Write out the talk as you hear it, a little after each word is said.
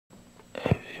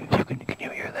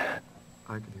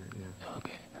I can hear it, yeah.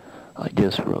 Okay. I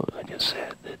just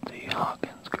said that the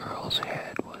Hawkins girl's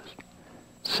head was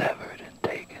severed and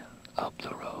taken up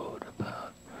the road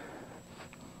about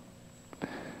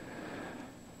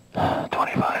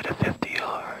 25 to 50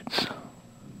 yards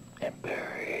and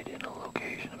buried in a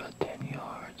location about 10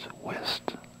 yards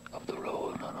west of the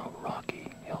road on a rocky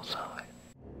hillside.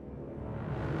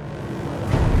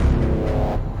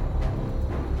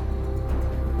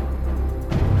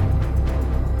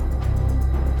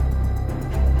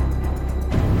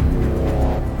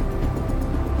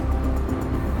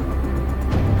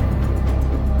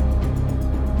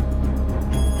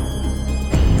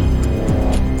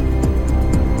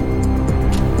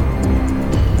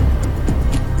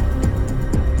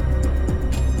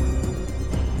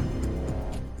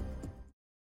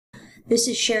 This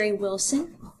is Sherry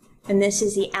Wilson, and this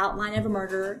is the Outline of a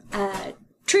Murder,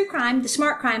 True Crime, the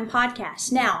Smart Crime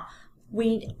podcast. Now,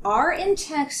 we are in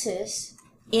Texas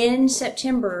in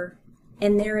September,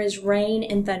 and there is rain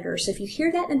and thunder. So if you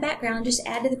hear that in the background, just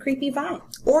add to the creepy vibe.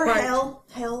 Or right. Hell.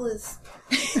 Hell is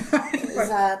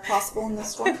possible in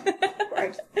this one.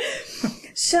 Right.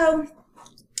 So,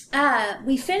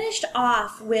 we finished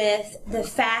off with the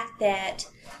fact that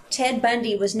Ted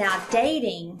Bundy was now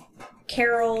dating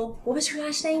Carol, what was her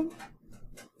last name?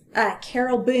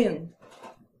 Carol Boone.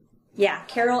 Yeah,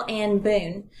 Carol Ann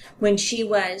Boone, when he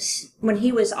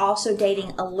was also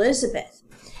dating Elizabeth.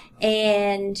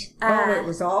 And it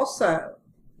was also.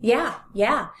 Yeah.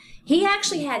 He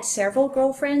actually had several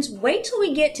girlfriends. Wait till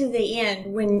we get to the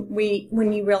end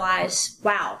when you realize,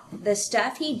 wow, the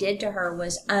stuff he did to her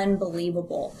was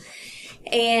unbelievable.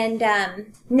 And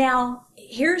now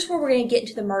here's where we're going to get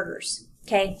into the murders.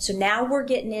 Okay, so now we're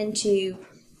getting into,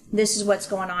 this is what's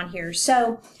going on here.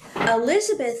 So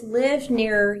Elizabeth lived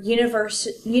near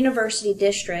University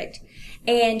District,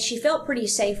 and she felt pretty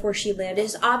safe where she lived.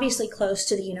 It's obviously close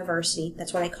to the university.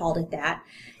 That's why they called it that.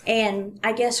 And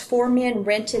I guess 4 men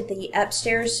rented the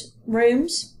upstairs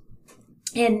rooms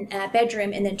and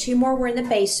bedroom, and then 2 more were in the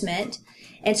basement.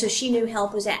 And so she knew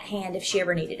help was at hand if she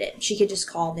ever needed it. She could just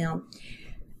call them.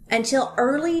 Until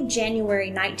early January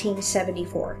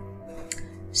 1974.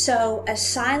 So, a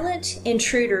silent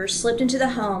intruder slipped into the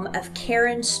home of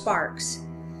Karen Sparks,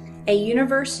 a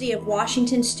University of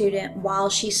Washington student, while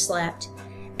she slept,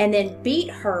 and then beat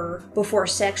her before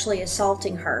sexually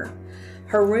assaulting her.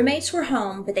 Her roommates were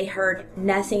home, but they heard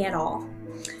nothing at all.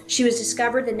 She was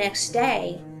discovered the next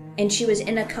day, and she was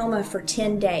in a coma for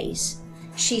 10 days.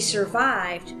 She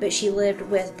survived, but she lived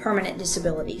with permanent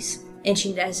disabilities, and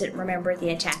she doesn't remember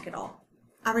the attack at all.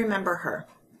 I remember her.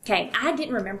 Okay, I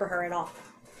didn't remember her at all.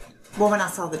 Well, when I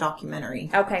saw the documentary,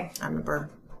 okay, I remember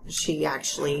she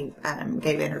actually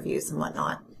gave interviews and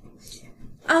whatnot.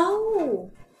 Oh,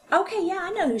 okay, yeah, I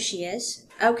know who she is.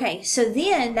 Okay, so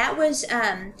then that was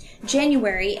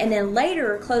January, and then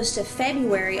later, close to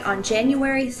February, on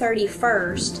January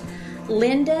 31st,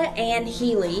 Linda Ann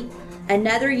Healy,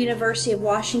 another University of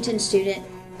Washington student,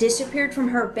 disappeared from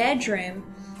her bedroom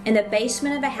in the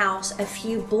basement of a house a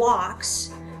few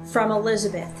blocks from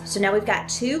Elizabeth. So now we've got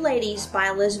 2 ladies by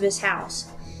Elizabeth's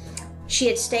house. She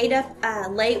had stayed up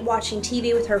late watching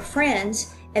TV with her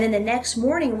friends, and then the next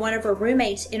morning one of her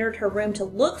roommates entered her room to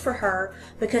look for her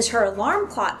because her alarm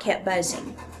clock kept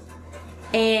buzzing.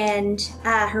 And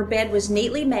her bed was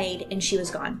neatly made and she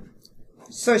was gone.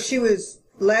 So she was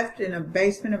left in a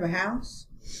basement of a house?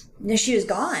 No, she was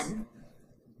gone.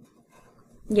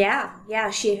 Yeah.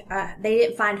 They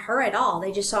didn't find her at all.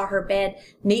 They just saw her bed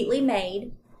neatly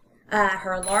made.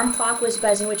 Her alarm clock was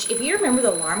buzzing, which, if you remember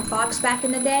the alarm clocks back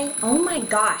in the day, oh my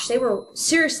gosh, they were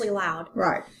seriously loud.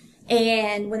 Right.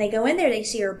 And when they go in there, they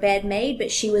see her bed made,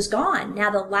 but she was gone.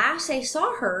 Now, the last they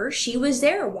saw her, she was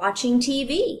there watching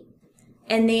TV.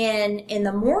 And then in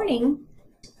the morning,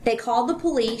 they called the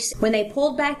police. When they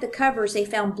pulled back the covers, they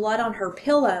found blood on her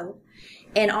pillow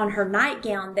and on her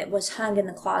nightgown that was hung in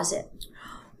the closet.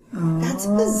 That's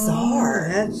bizarre.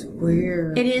 That's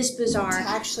weird. It is bizarre. To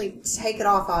actually take it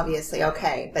off, obviously,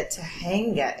 okay, but to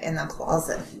hang it in the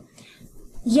closet.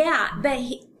 Yeah, but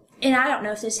and I don't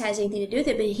know if this has anything to do with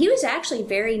it, but he was actually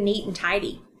very neat and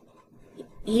tidy.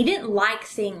 He didn't like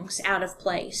things out of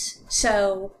place.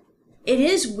 So it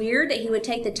is weird that he would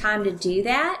take the time to do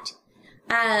that,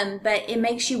 but it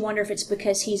makes you wonder if it's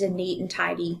because he's a neat and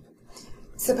tidy.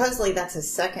 Supposedly that's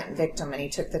his second victim, and he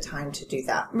took the time to do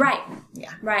that. Right.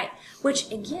 Yeah. Right.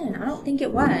 Which, again, I don't think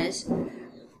it was.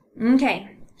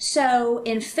 Okay. So,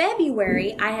 in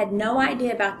February, I had no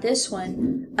idea about this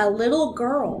one. A little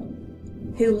girl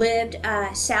who lived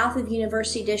south of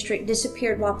University District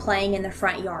disappeared while playing in the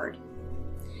front yard.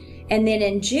 And then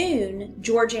in June,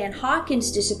 Georgianne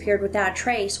Hawkins disappeared without a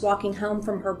trace, walking home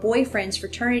from her boyfriend's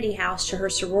fraternity house to her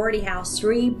sorority house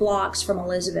 3 blocks from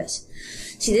Elizabeth's.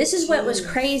 See, this is what was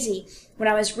crazy. When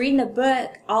I was reading the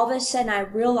book, all of a sudden I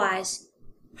realized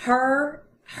her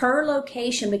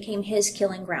location became his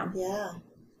killing ground. Yeah.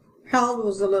 How old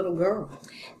was the little girl?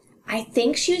 I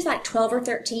think she was like 12 or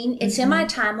 13. It's in my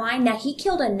timeline. Now, he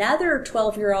killed another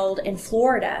 12-year-old in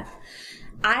Florida.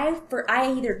 I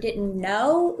either didn't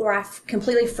know or I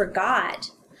completely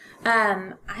forgot.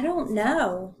 I don't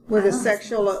know. With a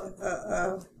sexual...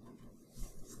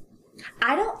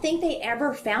 I don't think they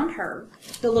ever found her,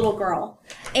 the little girl.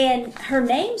 And her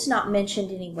name's not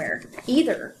mentioned anywhere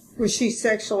either. Was she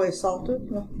sexually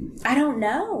assaulted? I don't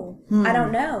know. I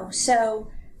don't know. So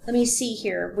let me see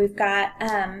here. We've got,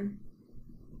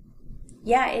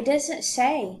 yeah, it doesn't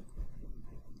say.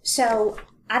 So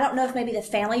I don't know if maybe the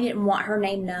family didn't want her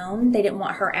name known. They didn't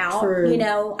want her out. True. You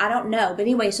know, I don't know. But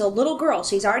anyway, so a little girl.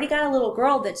 So he's already got a little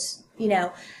girl that's, you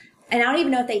know, and I don't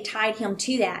even know if they tied him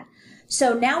to that.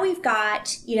 So now we've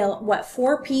got, you know, what,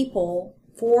 4 people,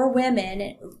 4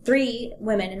 women, 3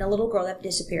 women and a little girl that have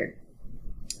disappeared.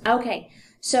 Okay,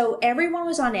 so everyone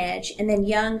was on edge, and then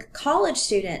young college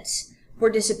students were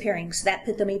disappearing, so that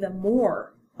put them even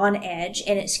more on edge,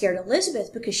 and it scared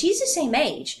Elizabeth because she's the same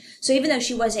age. So even though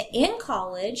she wasn't in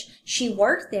college, she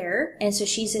worked there, and so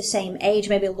she's the same age,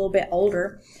 maybe a little bit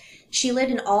older. She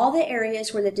lived in all the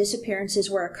areas where the disappearances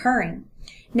were occurring.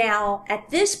 Now, at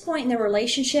this point in the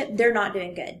relationship, they're not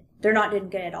doing good. They're not doing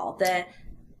good at all. The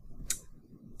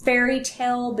fairy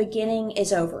tale beginning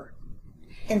is over.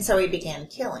 And so he began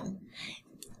killing.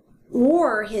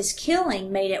 Or his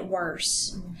killing made it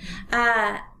worse.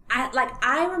 I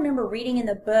remember reading in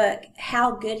the book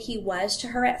how good he was to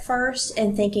her at first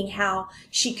and thinking how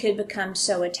she could become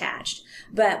so attached.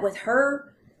 But with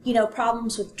her, you know,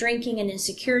 problems with drinking and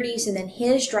insecurities and then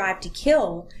his drive to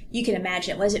kill, you can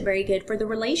imagine it wasn't very good for the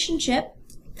relationship.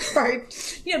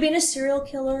 Right. You know, being a serial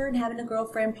killer and having a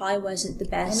girlfriend probably wasn't the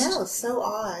best. I know, so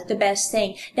odd. The best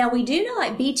thing. Now, we do know,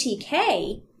 like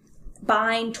BTK,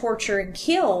 bind, torture, and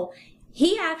kill,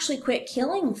 he actually quit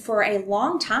killing for a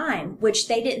long time, which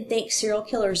they didn't think serial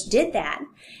killers did that.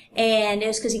 And it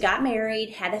was because he got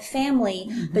married, had a family.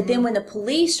 Mm-hmm. But then when the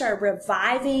police started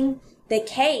reviving the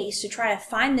case to try to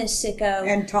find this sicko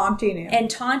and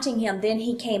taunting him, then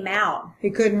he came out. He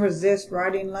couldn't resist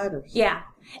writing letters. Yeah.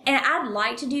 And I'd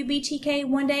like to do BTK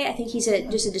one day. I think he's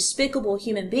just a despicable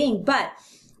human being. But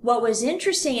what was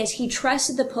interesting is he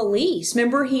trusted the police.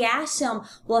 Remember, he asked them,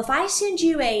 well, if I send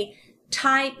you a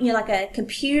type, you know, like a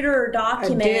computer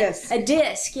document, a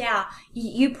disc, yeah,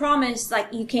 you promise,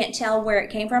 like, you can't tell where it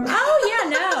came from. Oh, yeah,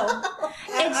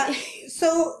 no.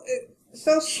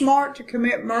 So smart to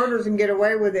commit murders and get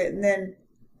away with it, and then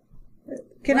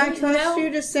can I trust you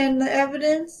to send the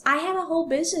evidence? I have a whole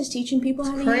business teaching people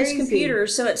how to use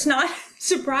computers, so it's not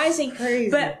surprising.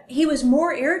 Crazy. But he was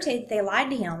more irritated that they lied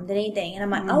to him than anything. And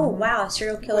I'm like, oh, wow, a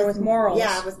serial killer with morals.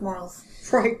 Yeah, with morals.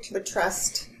 Right. With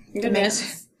trust.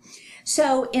 Goodness.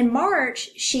 So in March,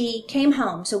 she came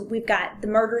home. So we've got the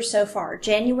murders so far.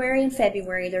 January and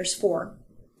February, there's 4.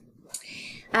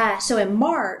 So in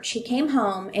March, he came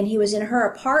home and he was in her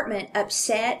apartment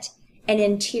upset and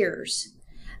in tears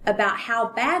about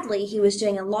how badly he was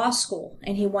doing in law school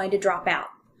and he wanted to drop out.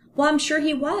 Well, I'm sure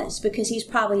he was because he's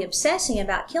probably obsessing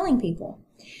about killing people.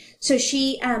 So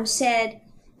she said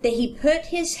that he put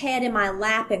his head in my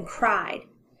lap and cried,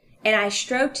 and I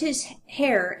stroked his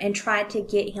hair and tried to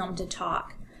get him to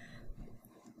talk.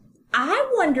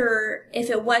 I wonder if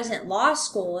it wasn't law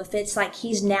school, if it's like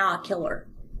he's now a killer.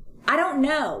 I don't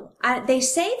know. They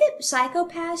say that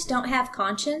psychopaths don't have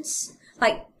conscience,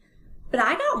 but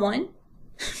I got one.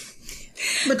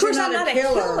 But of course, you're I'm not a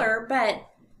killer, but...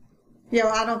 Yeah,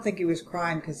 well, I don't think he was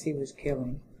crying because he was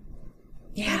killing.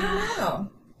 Yeah. I don't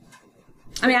know.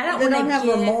 I mean, I don't have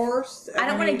remorse. I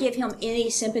don't want to give him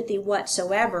any sympathy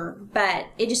whatsoever, but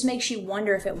it just makes you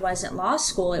wonder if it wasn't law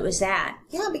school, it was that.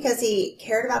 Yeah, because he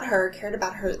cared about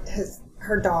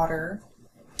her daughter,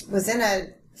 was in a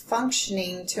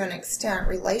functioning, to an extent,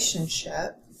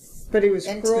 relationship. But he was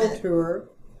cruel to her.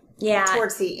 Yeah.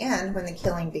 Towards the end, when the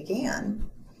killing began.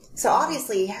 So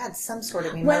obviously he had some sort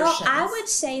of emotions. Well, I would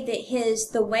say that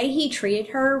the way he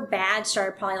treated her bad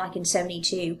started probably like in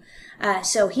 72.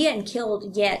 So he hadn't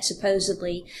killed yet,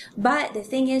 supposedly. But the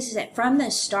thing is that from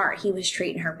the start, he was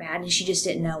treating her bad and she just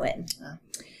didn't know it.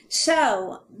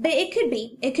 So, but it could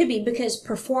be because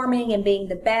performing and being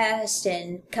the best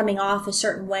and coming off a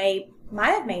certain way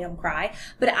might have made him cry.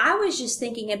 But I was just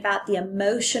thinking about the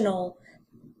emotional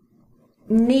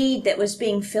need that was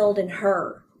being filled in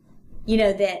her. You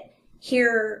know, that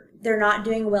here they're not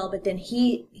doing well, but then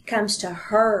he comes to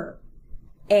her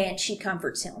and she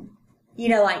comforts him. You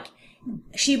know, like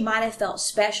she might have felt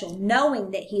special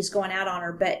knowing that he's going out on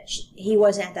her, but he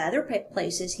wasn't at the other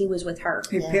places. He was with her.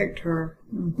 He picked her.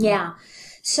 Mm-hmm. Yeah.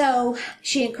 So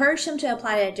she encouraged him to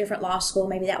apply to a different law school.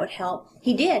 Maybe that would help.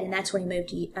 He did, and that's when he moved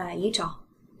to Utah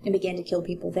and began to kill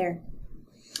people there.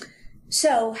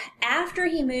 So after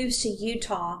he moves to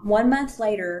Utah, 1 month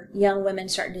later, young women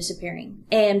start disappearing.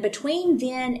 And between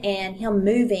then and him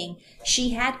moving,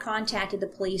 she had contacted the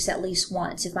police at least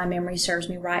once, if my memory serves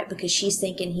me right, because she's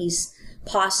thinking he's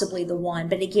possibly the one.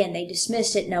 But again, they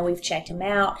dismissed it. No, we've checked him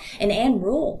out. And Ann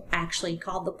Rule actually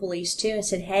called the police too and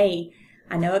said, hey,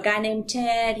 I know a guy named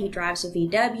Ted. He drives a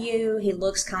VW. He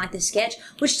looks kind of like the sketch,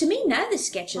 which to me, none of the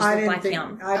sketches look like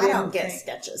him. I don't get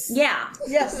sketches. Yeah.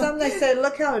 Yeah, some they say,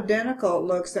 look how identical it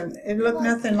looks, and it looked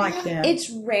nothing like him. It's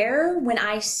rare when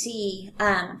I see,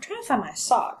 I'm trying to find my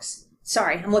socks.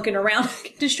 Sorry, I'm looking around,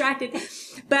 distracted.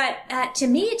 But to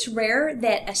me, it's rare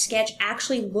that a sketch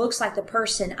actually looks like the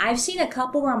person. I've seen a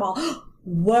couple where I'm all,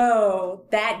 whoa,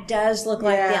 that does look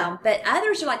like them. But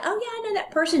others are like, oh, yeah, I know that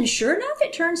person. Sure enough,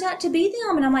 it turns out to be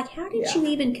them. And I'm like, how did you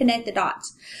even connect the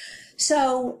dots?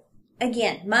 So,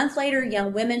 again, month later,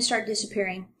 young women start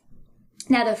disappearing.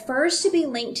 Now, the first to be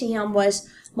linked to him was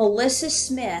Melissa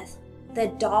Smith, the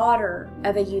daughter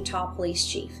of a Utah police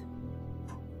chief.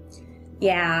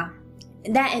 Yeah,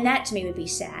 that to me would be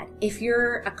sad. If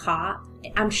you're a cop,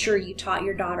 I'm sure you taught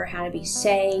your daughter how to be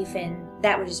safe, and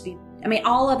that would just be, I mean,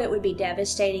 all of it would be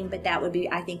devastating, but that would be,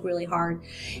 I think, really hard.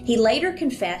 He later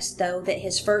confessed, though, that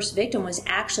his first victim was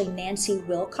actually Nancy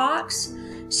Wilcox.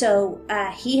 So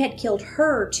he had killed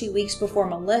her 2 weeks before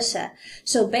Melissa.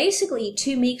 So basically,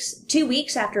 2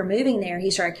 weeks after moving there, he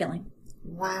started killing.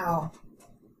 Wow.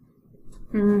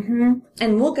 Mm-hmm.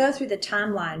 And we'll go through the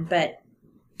timeline, but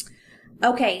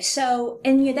okay. So,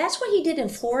 and that's what he did in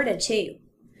Florida too.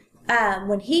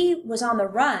 When he was on the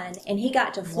run and he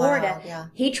got to Florida,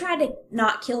 he tried to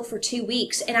not kill for 2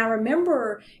 weeks. And I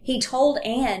remember he told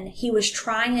Ann he was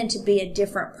trying to be a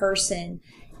different person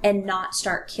and not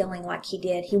start killing like he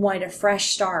did. He wanted a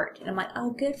fresh start. And I'm like, oh,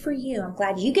 good for you. I'm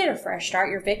glad you get a fresh start.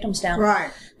 Your victims don't.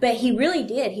 Right. But he really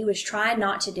did. He was trying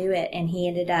not to do it. And he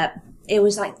ended up, it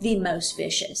was like the most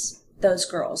vicious, those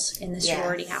girls in the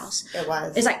sorority house. It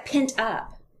was. It's like pent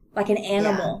up, like an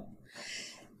animal. Yeah.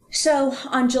 So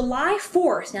on July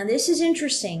 4th, now this is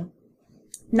interesting,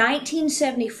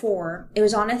 1974, it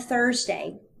was on a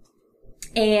Thursday,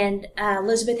 and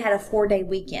Elizabeth had a 4-day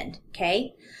weekend,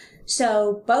 okay?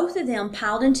 So both of them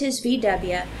piled into his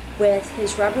VW with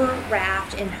his rubber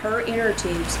raft and her inner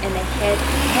tubes, and they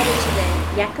headed to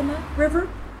the Yakima River,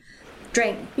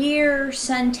 drank beer,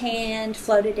 suntanned,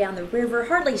 floated down the river,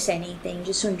 hardly said anything,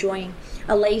 just enjoying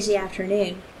a lazy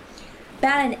afternoon.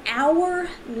 About an hour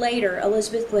later,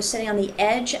 Elizabeth was sitting on the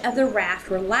edge of the raft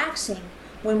relaxing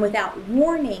when, without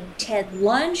warning, Ted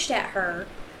lunged at her,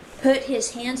 put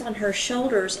his hands on her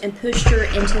shoulders, and pushed her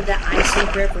into the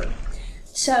icy river.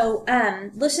 So,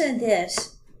 listen to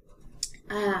this.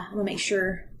 I want to make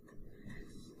sure.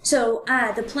 So,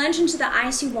 the plunge into the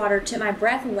icy water took my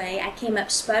breath away. I came up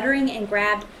sputtering and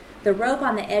grabbed the rope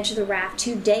on the edge of the raft,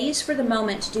 too dazed for the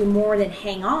moment to do more than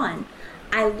hang on.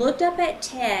 I looked up at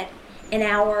Ted, and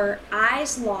our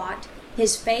eyes locked.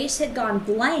 His face had gone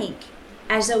blank,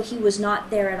 as though he was not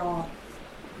there at all.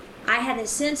 I had a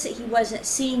sense that he wasn't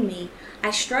seeing me.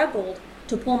 I struggled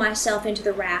to pull myself into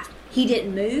the raft. He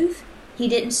didn't move. He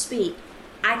didn't speak.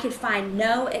 I could find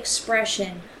no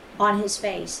expression on his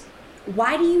face.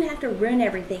 Why do you have to ruin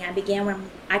everything? I began when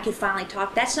I could finally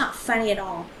talk. That's not funny at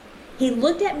all. He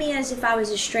looked at me as if I was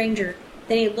a stranger.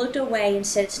 Then he looked away and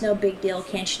said, it's no big deal.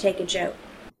 Can't you take a joke?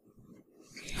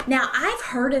 Now, I've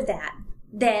heard of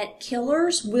that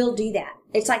killers will do that.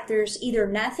 It's like there's either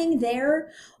nothing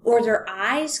there, or their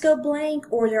eyes go blank,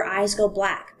 or their eyes go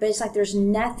black. But it's like there's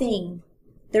nothing.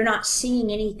 They're not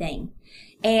seeing anything.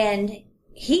 And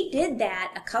he did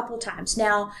that a couple times.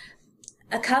 Now,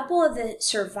 a couple of the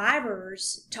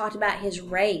survivors talked about his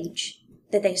rage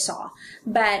that they saw.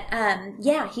 But,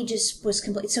 he just was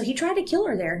complete. So he tried to kill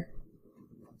her there.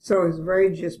 So his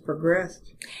rage just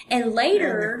progressed. And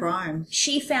later,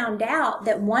 she found out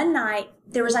that one night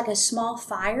there was like a small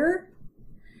fire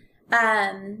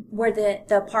where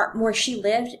the part where she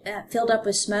lived filled up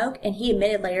with smoke, and he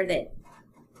admitted later that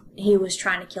he was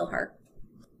trying to kill her.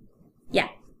 Yeah.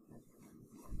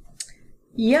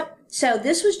 Yep. So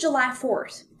this was July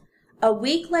 4th. A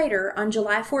week later, on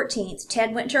July 14th,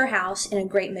 Ted went to her house in a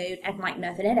great mood, acting like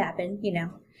nothing had happened,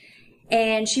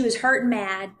 And she was hurt and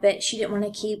mad, but she didn't want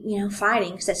to keep,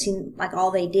 fighting because that seemed like all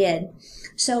they did.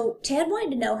 So Ted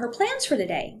wanted to know her plans for the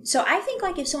day. So I think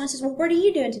like if someone says, well, what are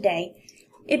you doing today?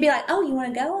 It'd be like, oh, you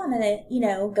want to go? I'm going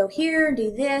to, go here and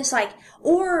do this.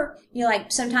 Or,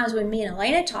 like sometimes when me and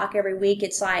Elena talk every week,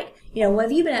 it's like, what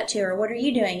have you been up to? Or what are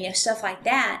you doing? Stuff like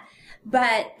that.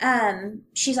 But,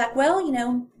 she's like,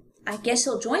 well, I guess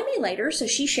he'll join me later. So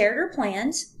she shared her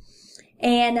plans.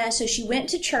 And, so she went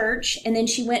to church and then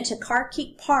she went to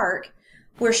Carkeek Park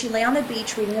where she lay on the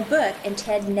beach reading a book and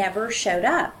Ted never showed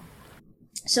up.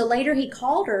 So later he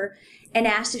called her and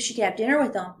asked if she could have dinner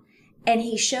with him. And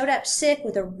he showed up sick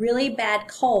with a really bad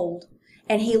cold,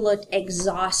 and he looked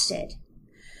exhausted.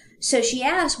 So she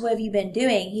asked, what have you been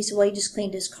doing? He said, well, he just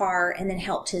cleaned his car and then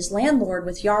helped his landlord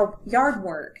with yard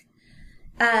work.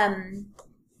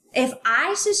 If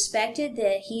I suspected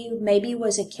that he maybe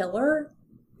was a killer,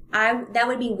 that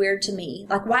would be weird to me.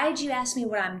 Like, why did you ask me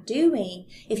what I'm doing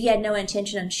if you had no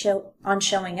intention on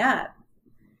showing up?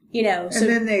 And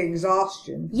then the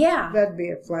exhaustion. Yeah. That'd be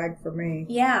a flag for me.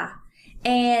 Yeah.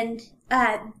 And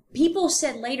people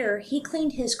said later he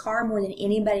cleaned his car more than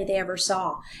anybody they ever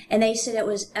saw, and they said it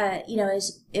was,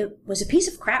 it was a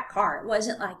piece of crap car. It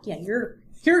wasn't like your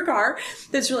car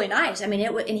that's really nice. I mean,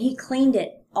 and he cleaned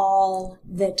it all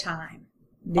the time,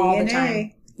 DNA. All the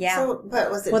time. Yeah. So,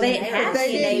 but was it? Well, DNA? they had They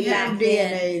DNA didn't back have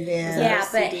then. DNA then. Yeah,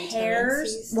 but CD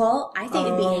hairs. tendencies? Well, I think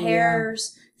it'd be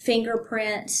hairs,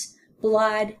 fingerprints,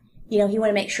 blood. He wanted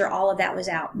to make sure all of that was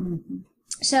out. Mm-hmm.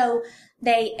 So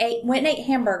they went and ate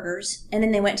hamburgers, and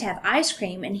then they went to have ice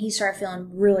cream, and he started feeling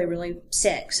really, really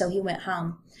sick, so he went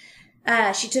home.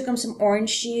 She took him some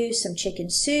orange juice, some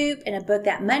chicken soup, and a book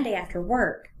that Monday after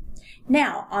work.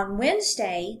 Now, on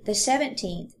Wednesday, the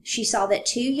 17th, she saw that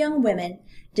 2 young women,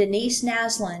 Denise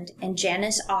Nasland and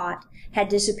Janice Ott, had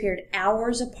disappeared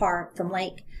hours apart from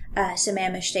Lake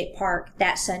Sammamish State Park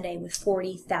that Sunday with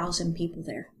 40,000 people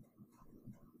there.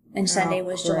 And Sunday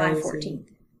was July 14th.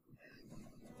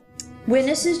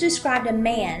 Witnesses described a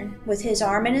man with his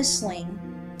arm in a sling,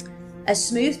 a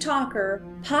smooth talker,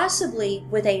 possibly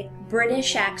with a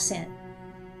British accent.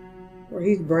 Well,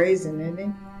 he's brazen, isn't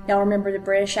he? Y'all remember the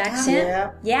British accent?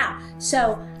 Yeah. Yeah.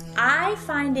 So I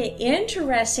find it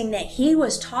interesting that he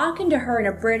was talking to her in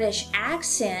a British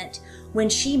accent when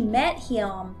she met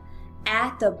him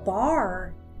at the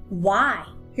bar. Why?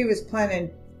 He was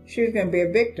planning she was going to be a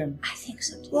victim. I think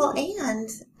so too. Well, and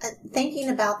thinking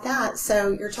about that,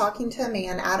 so you're talking to a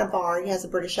man at a bar, he has a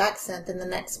British accent, and the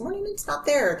next morning it's not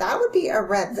there. That would be a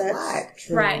red flag.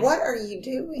 True. Right. What are you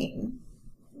doing?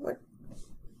 Yes.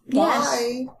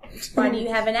 Why? Why do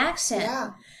you have an accent?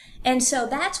 Yeah. And so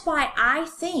that's why I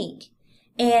think,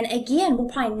 and again, we'll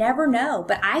probably never know,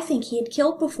 but I think he had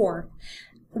killed before.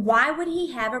 Why would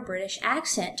he have a British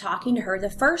accent talking to her the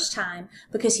first time?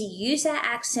 Because he used that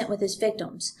accent with his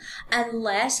victims.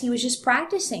 Unless he was just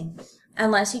practicing.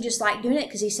 Unless he just liked doing it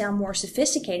because he sounded more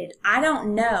sophisticated. I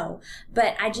don't know.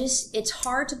 But it's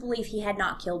hard to believe he had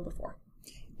not killed before.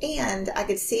 And I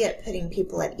could see it putting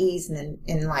people at ease and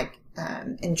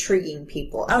intriguing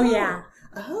people. Oh, yeah.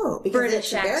 Oh, because British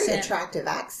it's a very accent. attractive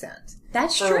accent.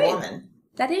 That's for true. a woman.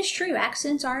 That is true.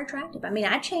 Accents are attractive. I mean,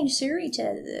 I changed Siri to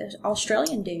the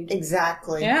Australian dude.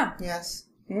 Exactly. Yeah. Yes.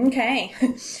 Okay.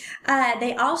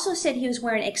 They also said he was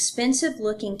wearing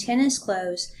expensive-looking tennis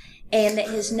clothes and that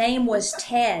his name was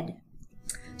Ted.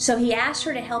 So he asked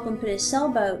her to help him put his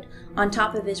sailboat on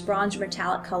top of his bronze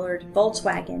metallic-colored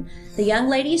Volkswagen. The young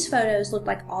lady's photos looked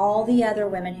like all the other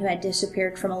women who had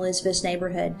disappeared from Elizabeth's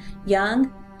neighborhood.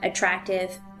 Young,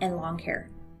 attractive, and long hair.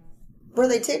 Were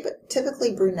they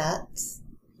typically brunettes?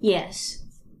 Yes.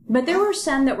 But there were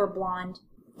some that were blonde.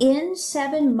 In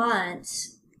 7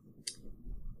 months,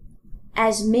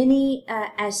 as many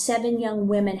as 7 young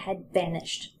women had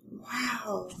vanished.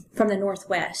 Wow. From the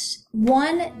Northwest.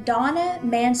 One, Donna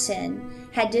Manson,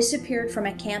 had disappeared from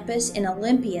a campus in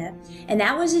Olympia, and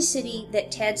that was a city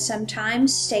that Ted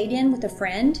sometimes stayed in with a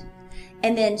friend.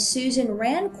 And then Susan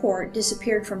Rancourt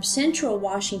disappeared from central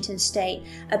Washington State,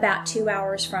 about 2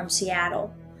 hours from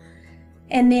Seattle.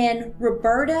 And then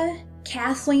Roberta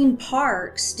Kathleen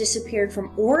Parks disappeared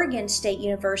from Oregon State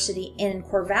University in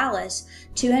Corvallis,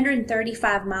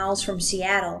 235 miles from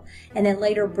Seattle. And then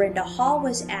later Brenda Hall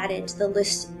was added to the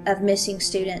list of missing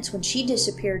students when she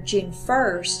disappeared June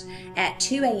 1st at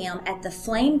 2 a.m. at the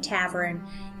Flame Tavern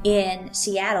in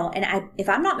Seattle. And if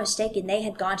I'm not mistaken, they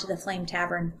had gone to the Flame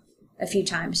Tavern a few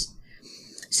times.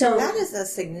 So that is a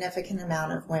significant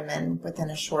amount of women within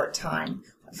a short time.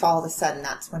 If all of a sudden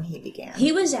that's when he began.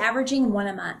 He was averaging 1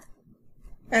 a month.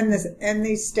 And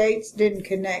these states didn't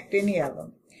connect any of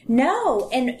them. No.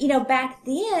 And, back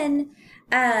then,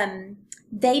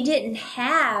 they didn't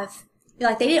have,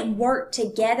 like, they didn't work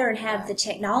together and have the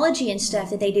technology and stuff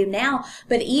that they do now.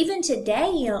 But even today,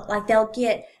 you know, like, they'll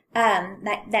get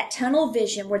that tunnel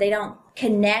vision where they don't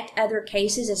connect other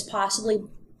cases as possibly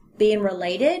being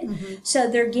related. Mm-hmm. So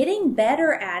they're getting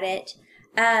better at it.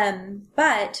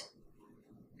 But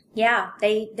yeah,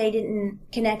 they didn't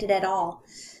connect it at all.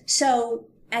 So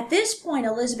at this point,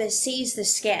 Elizabeth sees the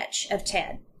sketch of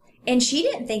Ted, and she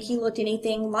didn't think he looked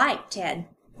anything like Ted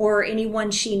or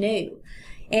anyone she knew.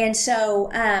 And so,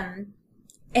 and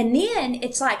then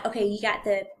it's like, okay, you got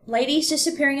the ladies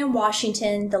disappearing in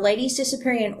Washington, the ladies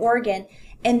disappearing in Oregon,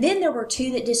 and then there were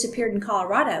 2 that disappeared in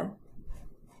Colorado.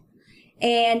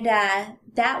 And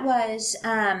that was,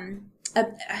 and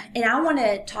I want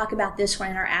to talk about this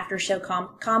one in our after show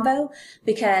combo,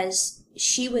 because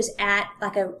she was at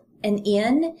like an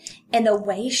inn, and the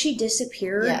way she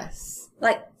disappeared, yes,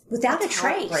 like without That's a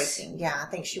trace. Heartbreaking. Yeah, I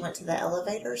think she went to the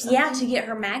elevator or something. Yeah, to get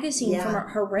her magazine from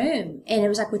her room, and it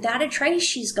was like without a trace,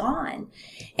 she's gone.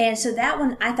 And so that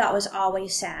one I thought was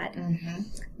always sad.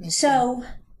 Mm-hmm. So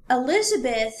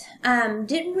Elizabeth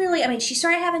didn't really, I mean, she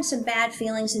started having some bad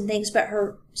feelings and things, but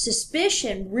her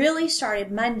suspicion really started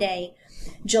Monday,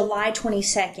 July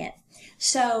 22nd.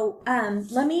 So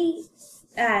let me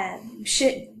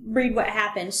read what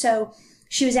happened. So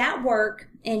she was at work,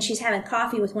 and she's having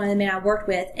coffee with one of the men I worked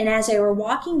with. And as they were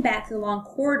walking back the long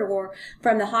corridor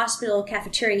from the hospital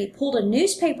cafeteria, he pulled a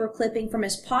newspaper clipping from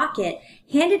his pocket,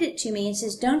 handed it to me, and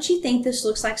says, "Don't you think this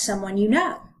looks like someone you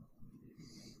know?"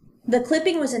 The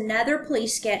clipping was another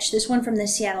police sketch, this one from the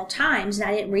Seattle Times, and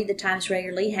I didn't read the Times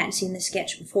regularly, hadn't seen the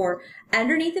sketch before.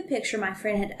 Underneath the picture, my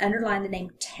friend had underlined the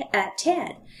name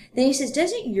Ted. Then he says,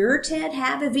 "Doesn't your Ted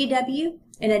have a VW?"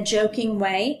 in a joking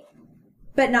way.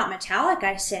 "But not metallic,"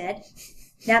 I said.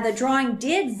 Now, the drawing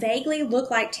did vaguely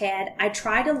look like Ted. I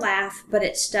tried to laugh, but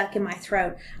it stuck in my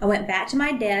throat. I went back to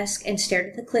my desk and stared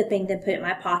at the clipping, then put it in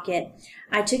my pocket.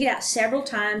 I took it out several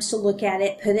times to look at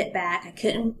it, put it back. I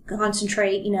couldn't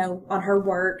concentrate, on her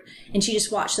work, and she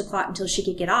just watched the clock until she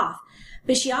could get off.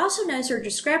 But she also noticed her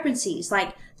discrepancies,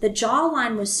 like the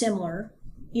jawline was similar,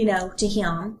 to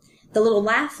him. The little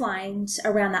laugh lines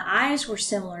around the eyes were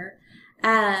similar.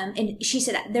 And she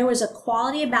said there was a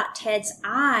quality about Ted's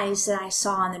eyes that I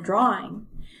saw in the drawing,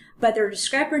 but there were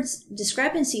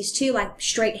discrepancies too, like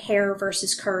straight hair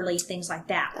versus curly, things like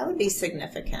that. That would be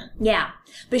significant. Yeah,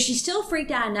 but she still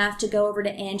freaked out enough to go over to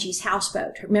Angie's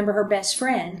houseboat. Remember, her best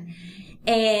friend,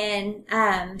 and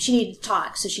she needed to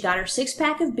talk, so she got her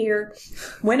 6-pack of beer,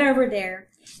 went over there,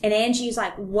 and Angie's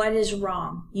like, "What is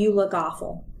wrong? You look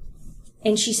awful."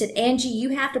 And she said, "Angie, you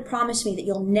have to promise me that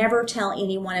you'll never tell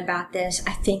anyone about this.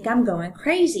 I think I'm going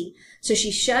crazy." So she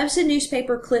shoves the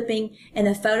newspaper clipping and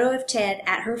the photo of Ted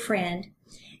at her friend.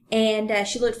 And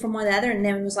she looked from one to the other and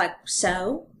then was like,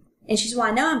 "So?" And she said, "Well,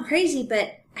 I know I'm crazy,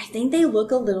 but I think they look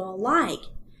a little alike.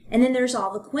 And then there's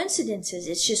all the coincidences.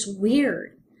 It's just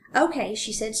weird." "Okay,"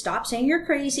 she said, "stop saying you're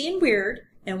crazy and weird,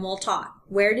 and we'll talk.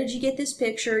 Where did you get this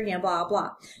picture? Blah,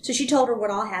 blah." So she told her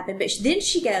what all happened. But then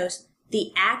she goes,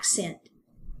 "The accent."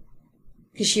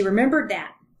 Because she remembered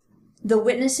that. The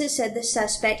witnesses said the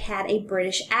suspect had a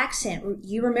British accent.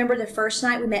 You remember the first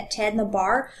night we met Ted in the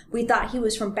bar? We thought he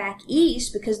was from back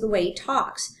east because of the way he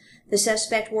talks. The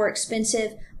suspect wore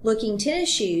expensive-looking tennis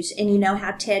shoes, and you know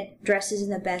how Ted dresses in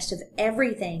the best of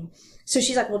everything. So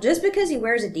she's like, "Well, just because he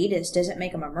wears Adidas doesn't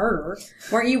make him a murderer.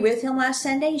 Weren't you with him last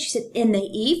Sunday?" And she said, "In the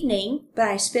evening, but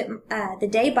I spent the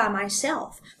day by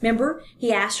myself." Remember,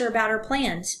 he asked her about her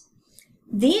plans.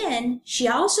 Then she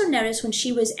also noticed when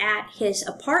she was at his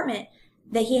apartment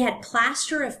that he had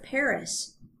plaster of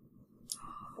Paris.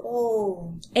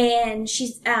 Oh. And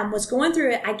she was going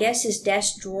through, I guess, his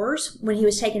desk drawers when he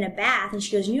was taking a bath. And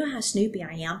she goes, "You know how snoopy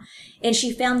I am." And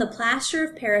she found the plaster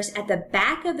of Paris at the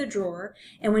back of the drawer.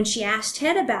 And when she asked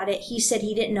Ted about it, he said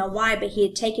he didn't know why, but he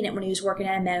had taken it when he was working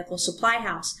at a medical supply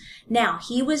house. Now,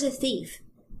 he was a thief.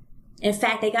 In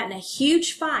fact, they got in a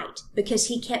huge fight because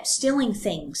he kept stealing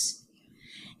things.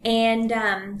 And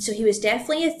so he was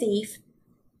definitely a thief.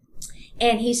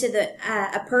 And he said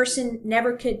that a person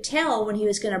never could tell when he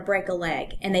was going to break a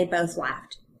leg. And they both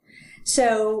laughed.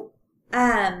 So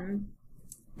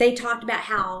they talked about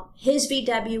how his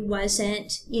VW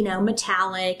wasn't,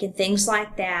 metallic and things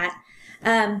like that.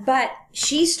 But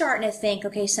she's starting to think,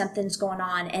 okay, something's going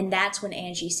on. And that's when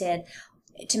Angie said,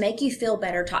 "To make you feel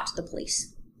better, talk to the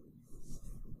police."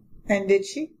 And did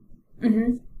she?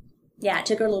 Mm-hmm. Yeah, it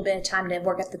took her a little bit of time to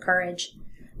work up the courage.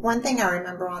 One thing I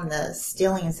remember on the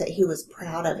stealing is that he was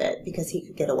proud of it because he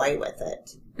could get away with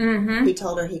it. Mm-hmm. He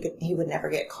told her he would never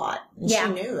get caught. And yeah.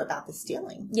 She knew about the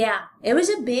stealing. Yeah, it was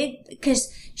a big,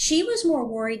 because she was more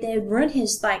worried they would ruin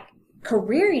his,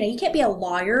 career. You can't be a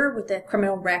lawyer with a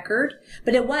criminal record,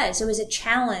 but it was a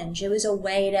challenge. It was a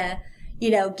way to,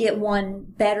 get one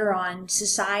better on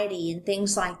society and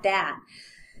things like that.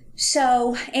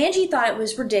 So Angie thought it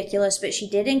was ridiculous, but she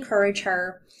did encourage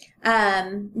her.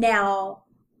 Now,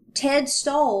 Ted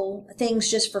stole things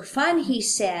just for fun, he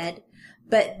said,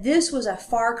 but this was a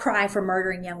far cry from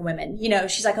murdering young women.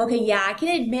 She's like, okay, yeah, I can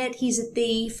admit he's a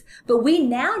thief, but we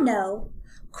now know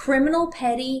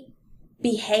petty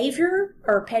behavior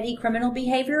or petty criminal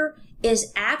behavior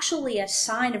is actually a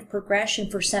sign of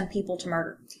progression for some people to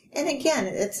murder. And again,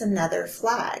 it's another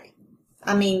flag.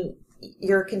 I mean,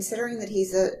 you're considering that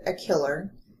he's a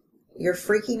killer. You're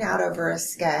freaking out over a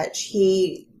sketch.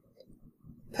 He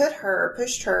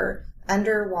pushed her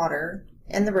underwater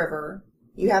in the river.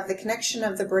 You have the connection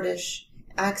of the British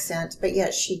accent, but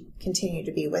yet she continued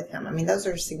to be with him. I mean, those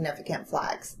are significant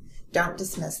flags. Don't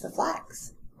dismiss the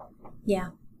flags. Yeah.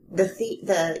 The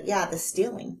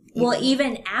stealing. Well,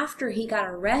 even after he got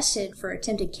arrested for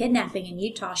attempted kidnapping in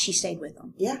Utah, she stayed with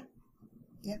him. Yeah.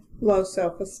 Low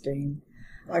self-esteem,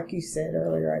 like you said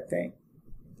earlier, I think.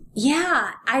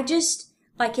 Yeah, I just,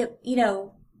 I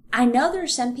know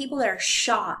there's some people that are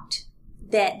shocked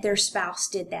that their spouse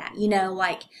did that.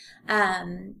 The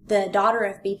daughter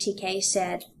of BTK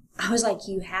said, I was like,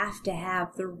 you have to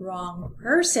have the wrong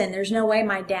person. There's no way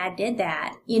my dad did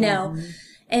that, Mm-hmm.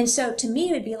 And so to me,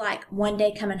 it would be like one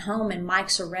day coming home and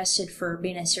Mike's arrested for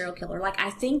being a serial killer. I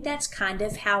think that's kind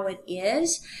of how it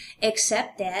is,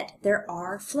 except that there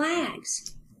are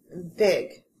flags.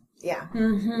 Big. Yeah.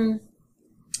 Mm-hmm.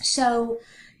 So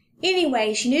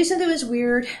anyway, she knew something was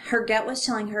weird. Her gut was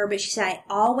telling her, but she said, I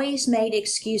always made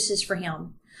excuses for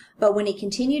him. But when he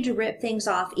continued to rip things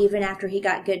off, even after he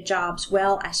got good jobs,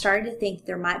 well, I started to think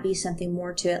there might be something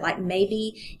more to it. Like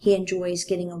maybe he enjoys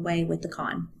getting away with the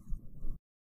con.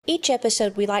 Each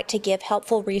episode, we like to give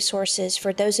helpful resources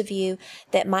for those of you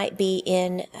that might be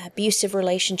in abusive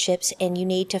relationships and you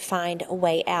need to find a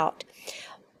way out.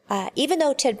 Even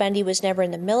though Ted Bundy was never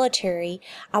in the military,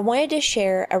 I wanted to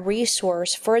share a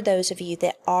resource for those of you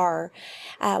that are.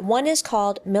 One is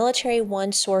called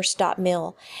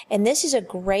military1source.mil, and this is a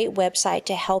great website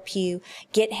to help you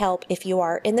get help if you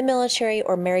are in the military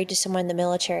or married to someone in the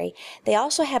military. They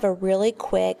also have a really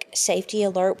quick safety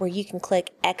alert where you can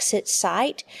click Exit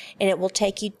Site, and it will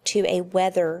take you to a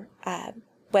weather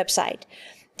website.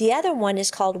 The other one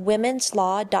is called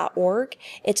womenslaw.org.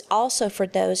 It's also for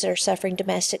those that are suffering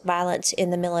domestic violence in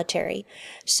the military.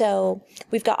 So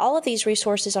we've got all of these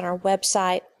resources on our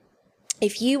website.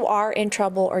 If you are in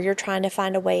trouble or you're trying to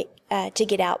find a way to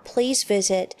get out, please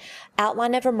visit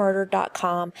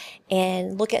outlineofamurder.com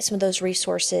and look at some of those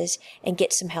resources and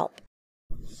get some help.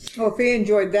 Well, if he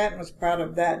enjoyed that and was proud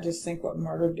of that, just think what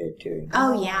murder did to him.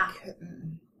 Oh, yeah.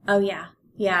 Oh, yeah.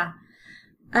 Yeah.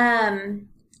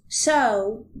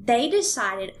 So they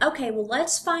decided, okay, well,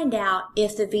 let's find out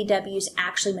if the VW is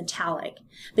actually metallic,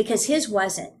 because his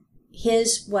wasn't.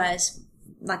 His was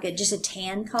like just a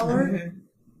tan color.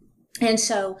 Mm-hmm. And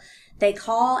so they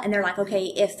call and they're like, okay,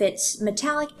 if it's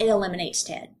metallic, it eliminates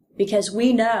Ted, because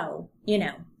we know,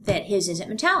 that his isn't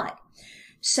metallic.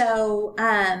 So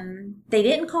they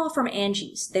didn't call from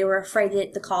Angie's. They were afraid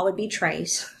that the call would be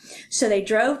traced. So they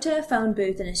drove to a phone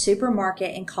booth in a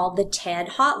supermarket and called the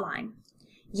Ted hotline.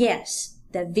 Yes,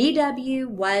 the VW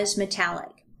was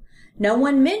metallic. No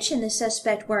one mentioned the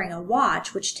suspect wearing a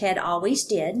watch, which Ted always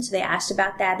did, so they asked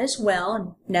about that as well,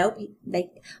 and nope.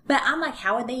 But I'm like,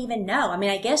 how would they even know? I mean,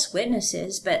 I guess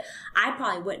witnesses, but I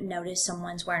probably wouldn't notice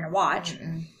someone's wearing a watch.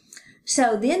 Mm-mm.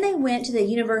 So then they went to the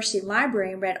university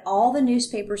library and read all the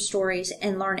newspaper stories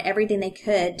and learned everything they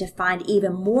could to find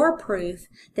even more proof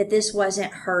that this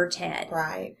wasn't her Ted.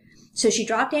 Right. So she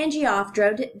dropped Angie off,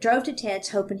 drove to Ted's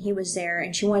hoping he was there,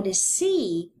 and she wanted to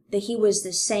see that he was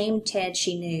the same Ted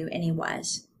she knew, and he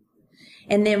was.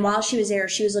 And then while she was there,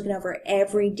 she was looking over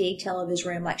every detail of his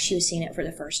room like she was seeing it for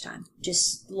the first time,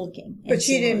 just looking. But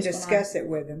she didn't discuss it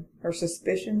with him, her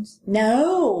suspicions?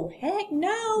 No, heck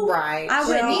no. Right. I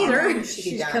wouldn't either.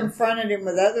 She's confronted him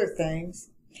with other things.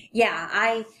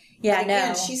 Yeah, but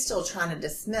again, she's still trying to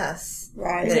dismiss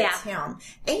that it's him.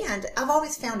 And I've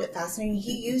always found it fascinating.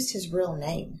 He used his real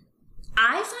name.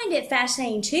 I find it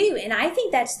fascinating too, and I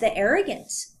think that's the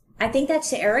arrogance. I think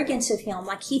that's the arrogance of him.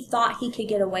 Like he thought he could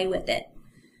get away with it.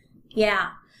 Yeah.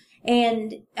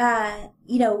 And,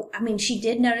 she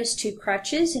did notice 2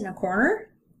 crutches in a corner.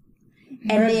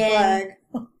 And then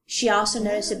she also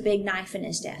noticed a big knife in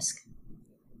his desk.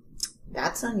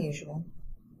 That's unusual.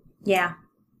 Yeah.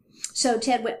 So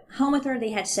Ted went home with her,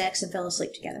 they had sex and fell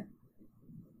asleep together.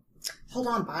 Hold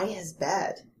on, by his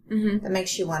bed. Mm-hmm. That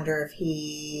makes you wonder if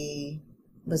he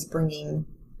was bringing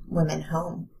women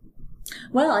home.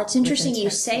 Well, it's interesting With you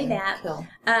intent say to that. kill.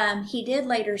 He did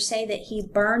later say that he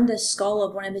burned the skull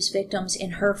of one of his victims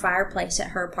in her fireplace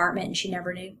at her apartment, and she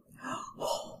never knew.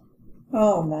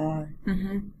 Oh, my.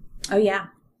 Mm-hmm. Oh, yeah.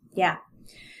 Yeah.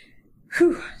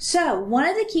 Whew. So, one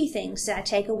of the key things that I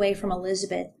take away from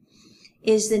Elizabeth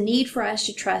is the need for us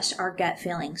to trust our gut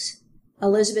feelings.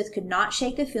 Elizabeth could not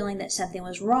shake the feeling that something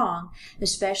was wrong,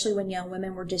 especially when young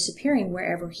women were disappearing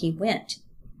wherever he went.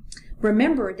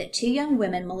 Remember that 2 young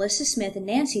women, Melissa Smith and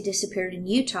Nancy, disappeared in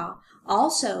Utah.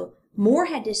 Also, more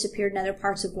had disappeared in other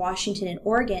parts of Washington and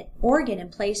Oregon in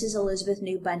places Elizabeth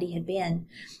knew Bundy had been.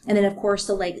 And then, of course,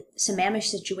 the Lake Sammamish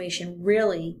situation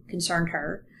really concerned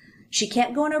her. She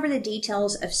kept going over the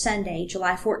details of Sunday,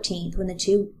 July 14th, when the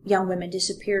 2 young women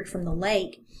disappeared from the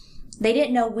lake. They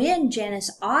didn't know when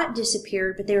Janice Ott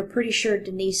disappeared, but they were pretty sure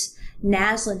Denise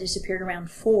Naslund disappeared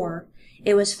around 4.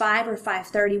 It was 5 or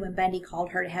 5:30 when Bundy called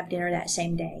her to have dinner that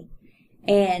same day.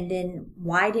 And then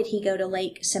why did he go to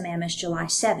Lake Sammamish July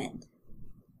 7th?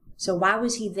 So why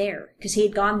was he there? Because he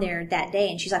had gone there that day.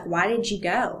 And she's like, why did you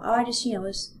go? Oh, I just,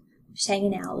 was just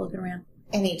hanging out, looking around.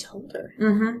 And he told her.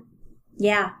 Mm-hmm.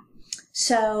 Yeah.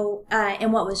 So,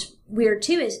 and what was weird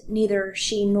too is neither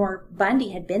she nor Bundy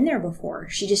had been there before.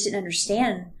 She just didn't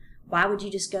understand, why would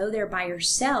you just go there by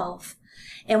yourself?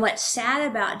 And what's sad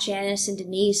about Janice and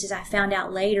Denise is I found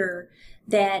out later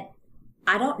that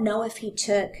I don't know if he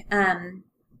took, I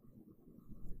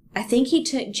think he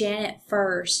took Janet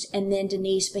first and then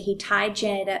Denise, but he tied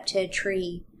Janet up to a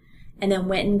tree and then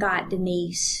went and got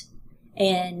Denise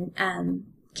and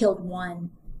killed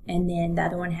one, and then the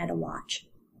other one had to watch.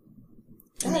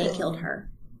 And then he killed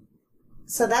her.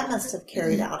 So that must have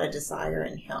carried out a desire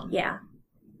in him. Yeah.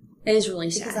 It is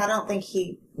really sad. Because I don't think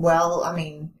he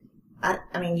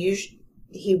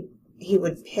he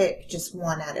would pick just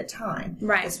one at a time.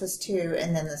 Right. This was 2,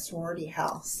 and then the sorority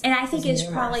house. And I think it's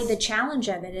numerous. probably the challenge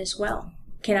of it as well.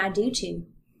 Can I do 2?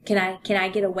 Can I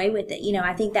get away with it?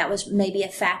 I think that was maybe a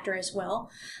factor as well.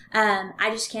 I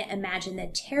just can't imagine the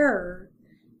terror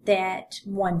that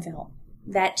one felt.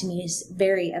 That to me is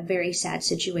a very sad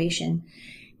situation.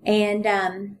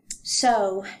 And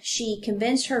so she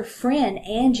convinced her friend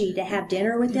Angie to have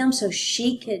dinner with them so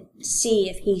she could see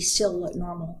if he still looked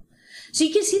normal. So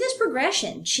you can see this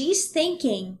progression. She's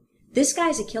thinking, this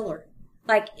guy's a killer.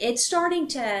 Like, it's starting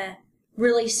to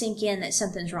really sink in that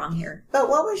something's wrong here. But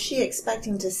what was she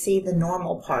expecting to see the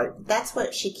normal part? That's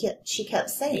what she kept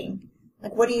saying.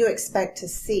 Like, what do you expect to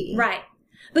see? Right.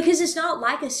 Because it's not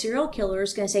like a serial killer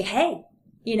is going to say, hey,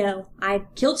 I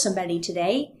killed somebody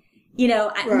today.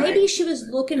 Right. Maybe she was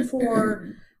looking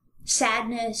for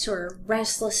sadness or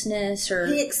restlessness or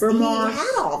remorse. He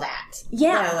had all that.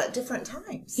 Yeah. At different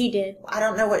times. He did. I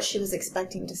don't know what she was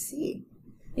expecting to see.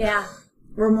 Yeah.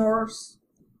 Remorse.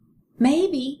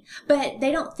 Maybe. But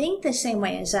they don't think the same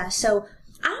way as us. So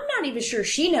I'm not even sure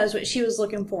she knows what she was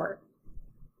looking for.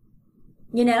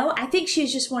 I think she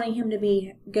was just wanting him to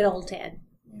be good old Ted.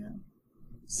 Yeah.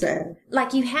 Sad.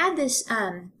 Like you had this,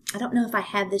 I don't know if I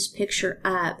have this picture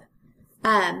up,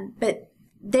 but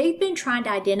they've been trying to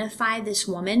identify this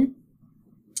woman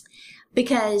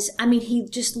because, he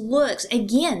just looks,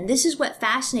 again, this is what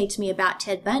fascinates me about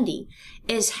Ted Bundy,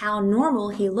 is how normal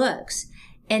he looks.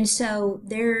 And so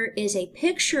there is a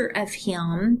picture of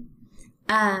him,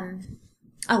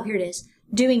 here it is,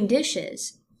 doing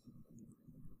dishes.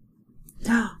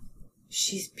 Oh,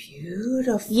 she's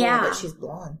beautiful. Yeah. But she's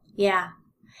blonde. Yeah.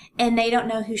 And they don't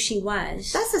know who she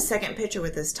was. That's the second picture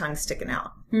with his tongue sticking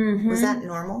out. Mm-hmm. Was that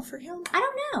normal for him? I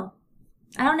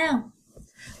don't know.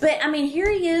 But,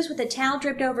 here he is with a towel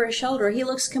draped over his shoulder. He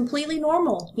looks completely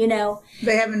normal,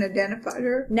 They haven't identified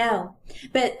her? No.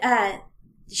 But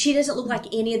she doesn't look like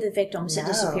any of the victims that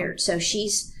disappeared. So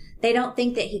they don't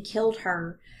think that he killed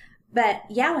her. But,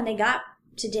 yeah, when they got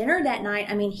to dinner that night,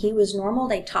 he was normal.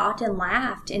 They talked and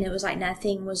laughed, and it was like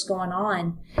nothing was going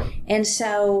on. And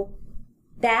so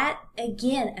that,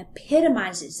 again,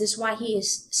 epitomizes, this is why he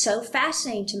is so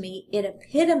fascinating to me, it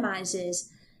epitomizes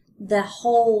the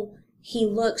whole, he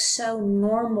looks so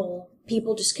normal,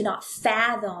 people just cannot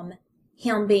fathom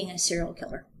him being a serial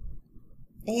killer.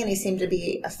 And he seemed to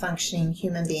be a functioning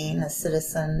human being, a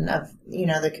citizen of,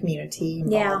 the community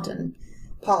involved in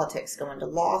politics, going to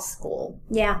law school.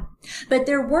 Yeah. But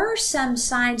there were some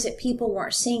signs that people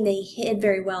weren't seeing that he hid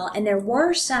very well. And there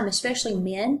were some, especially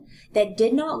men, that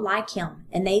did not like him.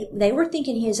 And they were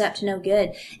thinking he was up to no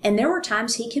good. And there were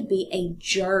times he could be a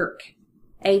jerk.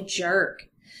 A jerk.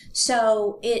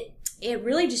 So it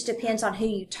really just depends on who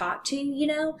you talk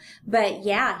to, But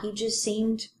yeah, he just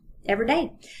seemed every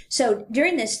day. So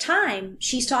during this time,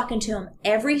 she's talking to him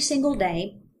every single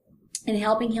day. and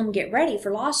helping him get ready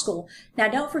for law school. Now,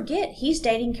 don't forget, he's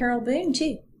dating Carol Boone,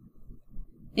 too.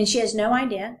 And she has no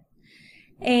idea.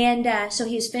 And so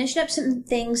he was finishing up some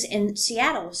things in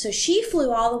Seattle. So she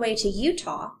flew all the way to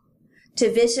Utah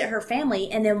to visit her family.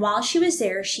 And then while she was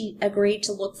there, she agreed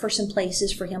to look for some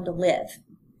places for him to live.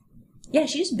 Yeah,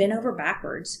 she just bent over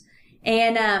backwards.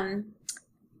 And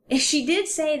she did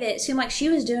say that it seemed like she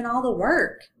was doing all the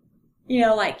work. You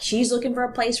know, like she's looking for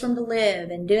a place for him to live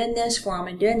and doing this for him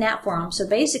and doing that for him. So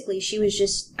basically she was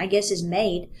just, I guess, his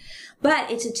maid.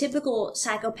 But it's a typical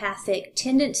psychopathic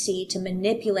tendency to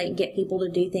manipulate and get people to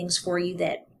do things for you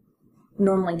that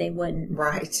normally they wouldn't.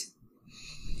 Right.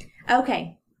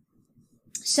 Okay.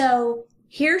 So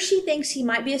here she thinks he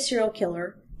might be a serial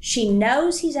killer. She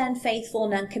knows he's unfaithful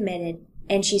and uncommitted,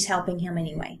 and she's helping him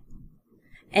anyway.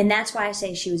 And that's why I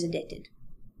say she was addicted.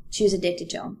 She was addicted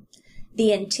to him.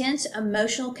 The intense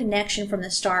emotional connection from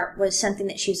the start was something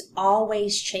that she's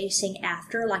always chasing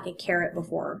after, like a carrot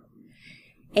before her.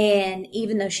 And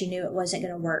even though she knew it wasn't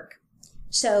going to work.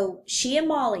 So she and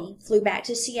Molly flew back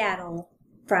to Seattle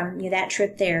from that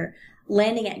trip there,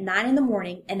 landing at 9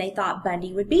 a.m, and they thought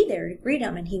Bundy would be there to greet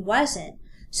him, and he wasn't.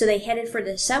 So they headed for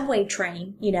the subway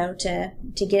train,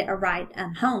 to get a ride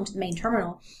home to the main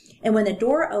terminal. And when the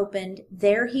door opened,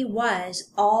 there he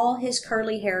was, all his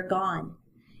curly hair gone.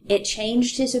 It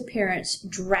changed his appearance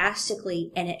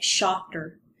drastically, and it shocked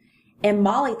her. And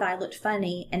Molly thought it looked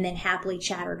funny, and then happily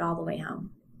chattered all the way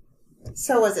home.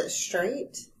 So was it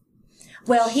straight?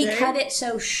 Well, he cut it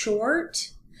so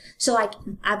short. So, like,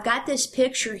 I've got this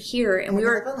picture here, and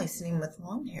I've only seen him with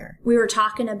long hair. We were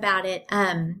talking about it,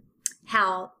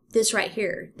 how this right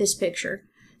here, this picture.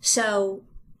 So,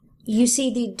 you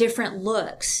see the different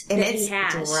looks and that he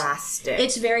has. It's drastic.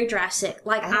 It's very drastic.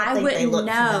 Like, I wouldn't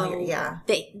know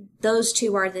that those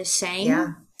two are the same.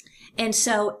 Yeah. And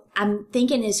so, I'm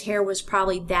thinking his hair was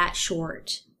probably that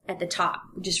short at the top,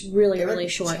 just really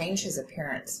short. It change his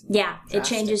appearance. Yeah, it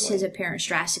changes his appearance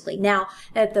drastically. Now,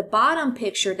 at the bottom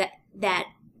picture, that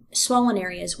swollen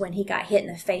area is when he got hit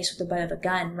in the face with the butt of a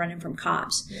gun running from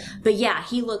cops. Yeah. But yeah,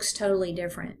 he looks totally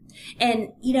different.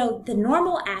 And, the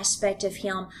normal aspect of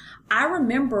him, I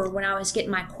remember when I was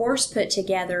getting my course put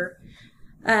together,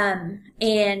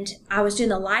 and I was doing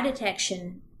the lie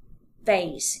detection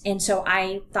phase. And so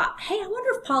I thought, hey, I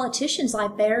wonder if politicians lie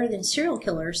better than serial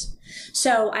killers.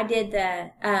 So I did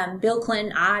the Bill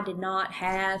Clinton, I did not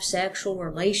have sexual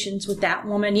relations with that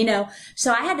woman,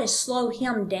 So I had to slow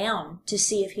him down to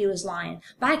see if he was lying.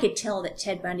 But I could tell that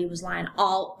Ted Bundy was lying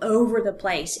all over the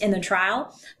place in the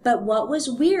trial. But what was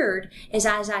weird is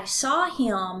as I saw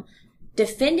him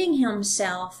defending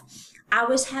himself, I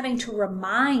was having to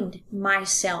remind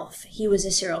myself he was a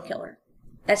serial killer.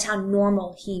 That's how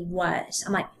normal he was.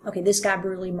 I'm like, okay, this guy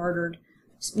brutally murdered,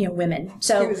 women.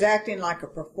 So he was acting like a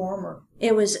performer.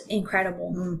 It was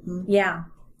incredible. Mm-hmm. Yeah.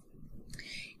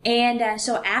 And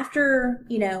so after,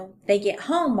 they get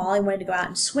home, Molly wanted to go out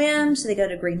and swim, so they go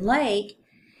to Green Lake.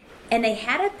 And they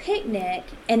had a picnic,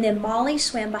 and then Molly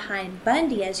swam behind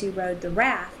Bundy as he rode the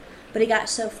raft. But he got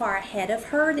so far ahead of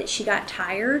her that she got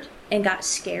tired and got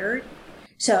scared.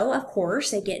 So, of course,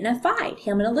 they get in a fight,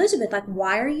 him and Elizabeth. Like,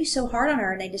 why are you so hard on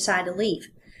her? And they decide to leave.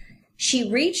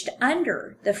 She reached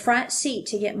under the front seat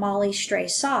to get Molly's stray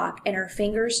sock, and her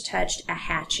fingers touched a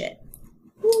hatchet.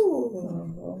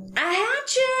 Ooh. A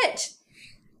hatchet!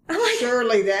 I'm like,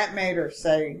 surely that made her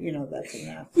say, that's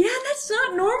enough. Yeah, that's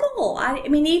not normal. I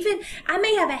mean, even, I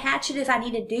may have a hatchet if I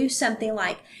need to do something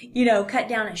like, cut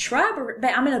down a shrub,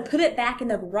 but I'm going to put it back in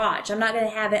the garage. I'm not going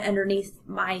to have it underneath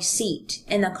my seat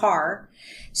in the car.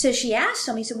 So she asked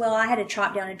him, he said, well, I had to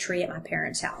chop down a tree at my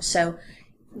parents' house. So.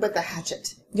 With the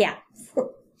hatchet. Yeah.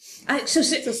 So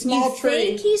it's a small tree. You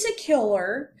think he's a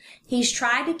killer. He's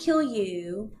tried to kill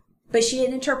you, but she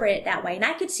didn't interpret it that way. And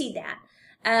I could see that.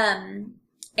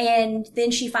 And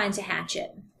then she finds a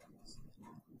hatchet.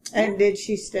 And did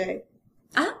she stay?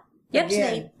 Yep, so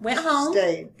they went home.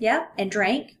 Stayed. Yep, and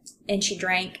drank, and she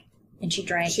drank, and she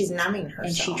drank. She's numbing herself.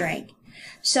 And she drank.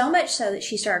 So much so that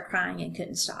she started crying and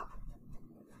couldn't stop.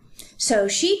 So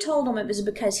she told him it was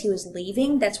because he was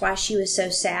leaving. That's why she was so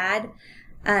sad.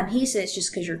 He said it's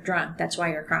just because you're drunk. That's why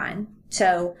you're crying.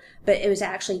 So, but it was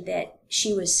actually that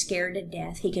she was scared to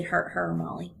death he could hurt her or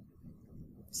Molly.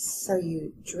 So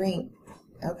you drink.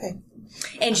 Okay.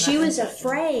 And she was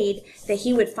afraid that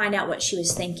he would find out what she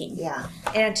was thinking. Yeah.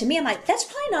 And to me, I'm like, that's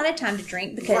probably not a time to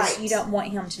drink because you don't want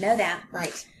him to know that.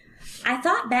 Right. I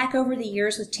thought back over the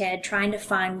years with Ted trying to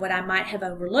find what I might have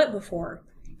overlooked before.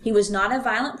 He was not a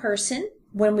violent person.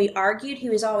 When we argued, he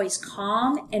was always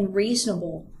calm and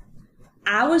reasonable.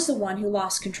 I was the one who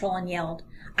lost control and yelled.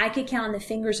 I could count on the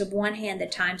fingers of one hand the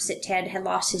times that Ted had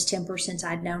lost his temper since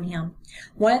I'd known him.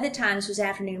 One of the times was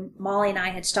afternoon Molly and I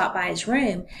had stopped by his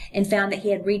room and found that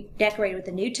he had redecorated with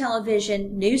a new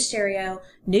television, new stereo,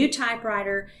 new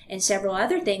typewriter, and several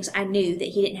other things I knew that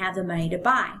he didn't have the money to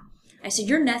buy. I said,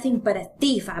 "You're nothing but a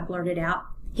thief," I blurted out.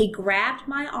 He grabbed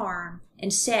my arm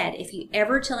and said, "If you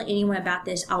ever tell anyone about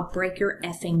this, I'll break your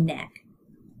effing neck."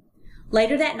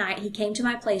 Later that night, he came to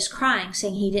my place crying,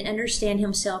 saying he didn't understand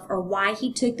himself or why he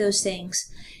took those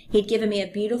things. He'd given me a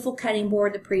beautiful cutting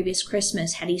board the previous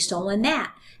Christmas. Had he stolen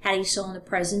that? Had he stolen the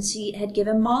presents he had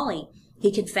given Molly? He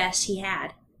confessed he had.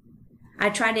 I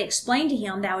tried to explain to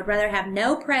him that I would rather have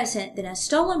no present than a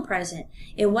stolen present.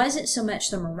 It wasn't so much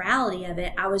the morality of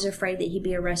it. I was afraid that he'd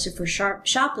be arrested for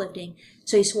shoplifting,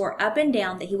 so he swore up and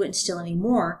down that he wouldn't steal any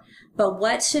more. But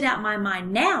what stood out in my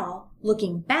mind now,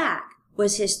 looking back,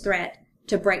 was his threat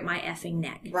to break my effing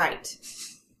neck. Right.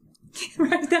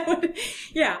 Right.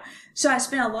 Yeah. So I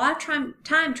spent a lot of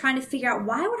time trying to figure out,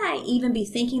 why would I even be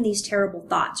thinking these terrible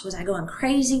thoughts? Was I going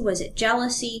crazy? Was it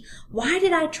jealousy? Why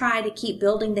did I try to keep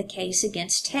building the case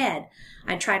against Ted?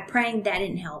 I tried praying. That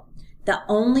didn't help. The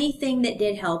only thing that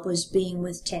did help was being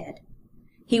with Ted.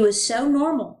 He was so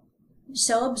normal,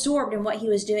 so absorbed in what he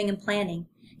was doing and planning.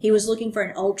 He was looking for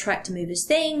an old truck to move his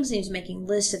things, and he was making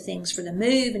lists of things for the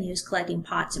move, and he was collecting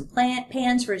pots and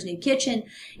pans for his new kitchen,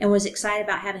 and was excited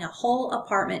about having a whole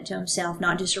apartment to himself,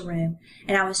 not just a room.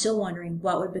 And I was still wondering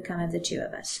what would become of the two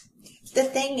of us. The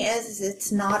thing is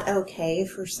it's not okay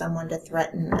for someone to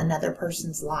threaten another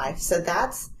person's life. So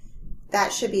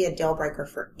that should be a deal breaker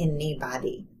for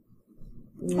anybody.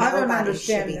 I don't Nobody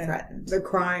understand should be threatened. the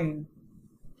crying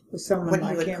with someone When he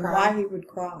like would him. cry? Why he would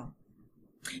cry?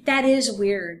 That is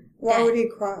weird. Why would he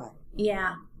cry?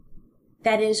 Yeah.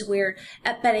 That is weird.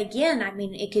 But again, I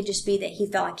mean, it could just be that he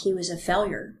felt like he was a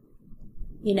failure,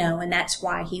 and that's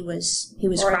why he was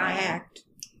Or crying. an act.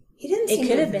 He didn't It seem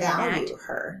could to have been an value act.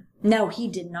 her. No, he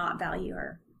did not value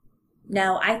her.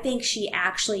 No, I think she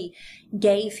actually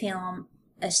gave him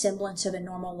a semblance of a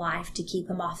normal life to keep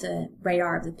him off the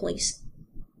radar of the police.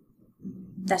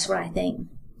 That's what I think.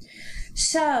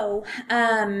 So,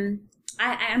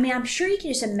 I mean, I'm sure you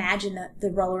can just imagine the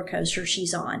roller coaster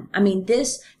she's on. I mean,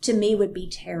 this, to me, would be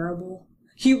terrible.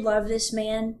 You love this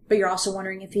man, but you're also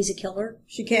wondering if he's a killer?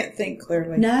 She can't think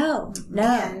clearly. No.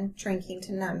 And drinking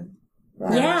to numb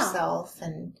Yeah. herself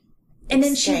and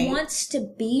then she escape. wants to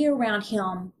be around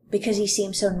him because he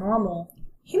seems so normal.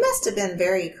 He must have been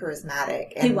very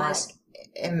charismatic and He was.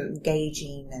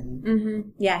 engaging and Mm-hmm.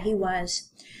 Yeah, he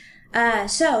was.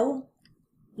 So,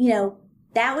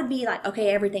 that would be like, okay,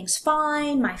 everything's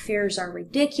fine. My fears are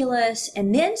ridiculous.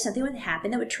 And then something would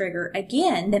happen that would trigger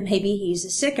again that maybe he's a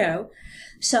sicko.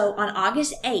 So on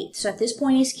August 8th, so at this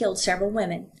point he's killed several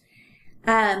women.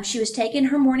 She was taking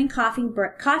her morning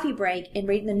coffee break and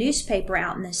reading the newspaper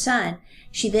out in the sun.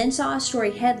 She then saw a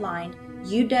story headlined,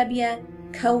 UW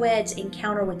Co-ed's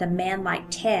encounter with a man like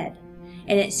Ted.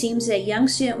 And it seems that a young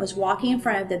student was walking in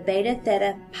front of the Beta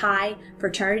Theta Pi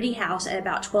fraternity house at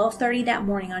about 12:30 that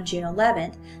morning on June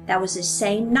 11th. That was the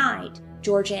same night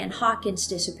George Ann Hawkins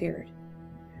disappeared.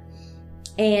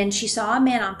 And she saw a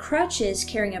man on crutches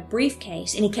carrying a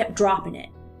briefcase, and he kept dropping it,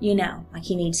 like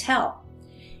he needs help.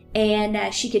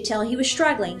 And she could tell he was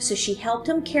struggling, so she helped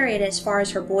him carry it as far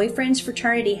as her boyfriend's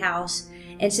fraternity house,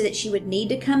 and said that she would need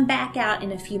to come back out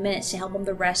in a few minutes to help him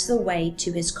the rest of the way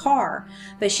to his car.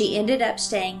 But she ended up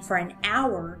staying for an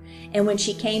hour, and when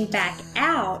she came back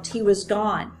out, he was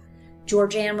gone.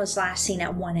 George Ann was last seen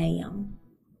at 1 a.m.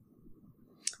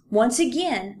 Once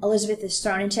again, Elizabeth is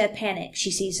thrown into a panic. She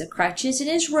sees the crutches in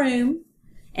his room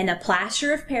and the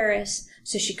plaster of Paris,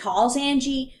 so she calls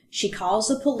Angie. She calls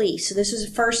the police. So this was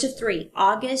the first of three,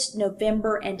 August,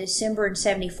 November, and December in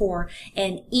 74.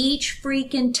 And each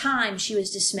freaking time she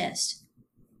was dismissed.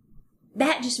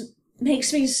 That just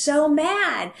makes me so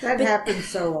mad. That happens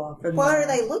so often. what are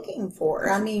they looking for?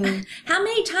 I mean, How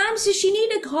many times does she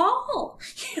need to call?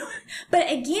 But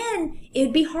again,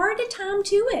 it'd be hard to time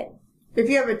to it. If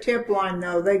you have a tip line,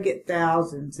 though, they get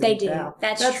thousands. They and do. thousands.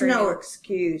 That's true. no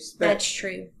excuse. But, That's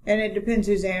true. and it depends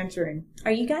who's answering.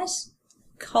 Are you guys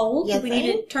cold? You Do we need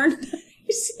to think? turn the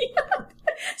AC up?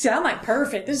 See, I'm like,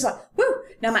 perfect. This is like, woo.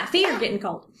 Now my feet are getting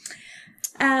cold.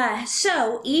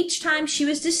 So each time she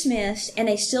was dismissed, and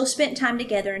they still spent time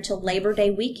together until Labor Day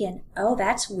weekend. Oh,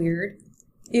 that's weird.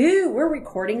 Ew, we're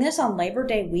recording this on Labor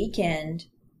Day weekend.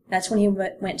 That's when he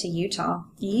went to Utah.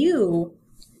 Ew,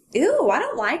 I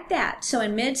don't like that. So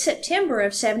in mid-September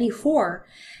of 74,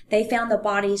 they found the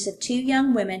bodies of two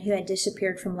young women who had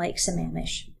disappeared from Lake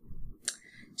Sammamish.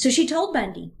 So she told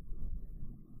Bundy,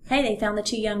 hey, they found the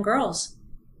two young girls.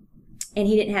 and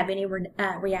he didn't have any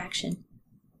reaction.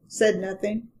 Said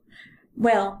nothing.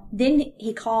 Well, then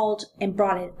he called and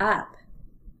brought it up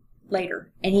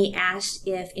later, and he asked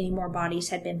if any more bodies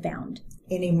had been found.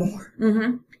 Any more?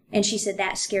 Mm-hmm. And she said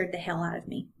that scared the hell out of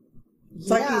me. It's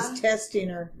like he's testing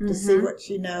her to see what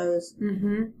she knows.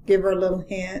 Mm-hmm. Give her a little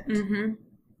hint. Mm-hmm.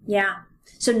 Yeah.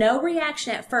 So no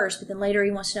reaction at first, but then later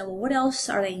he wants to know, well, what else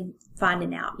are they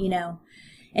finding out, you know?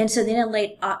 And so then in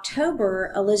late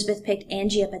October, Elizabeth picked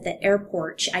Angie up at the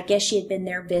airport. I guess she had been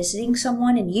there visiting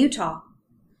someone in Utah.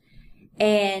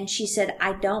 And she said,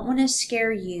 I don't want to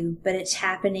scare you, but it's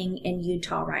happening in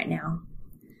Utah right now.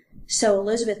 So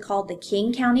Elizabeth called the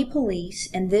King County Police,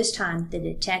 and this time the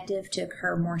detective took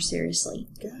her more seriously.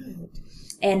 Good.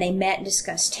 And they met and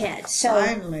discussed Ted. So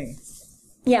Finally.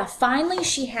 Yeah, finally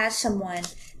she has someone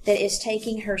that is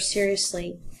taking her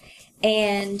seriously.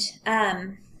 And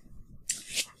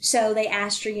so they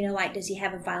asked her, you know, like, does he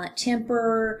have a violent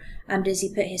temper? Does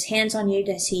he put his hands on you?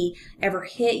 Does he ever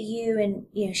hit you? And,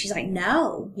 you know, she's like,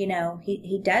 no, you know,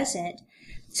 he doesn't.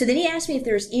 So then he asked me if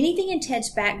there was anything in Ted's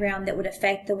background that would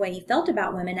affect the way he felt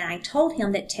about women. And I told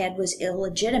him that Ted was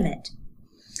illegitimate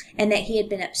and that he had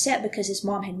been upset because his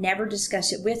mom had never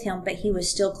discussed it with him, but he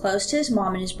was still close to his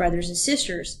mom and his brothers and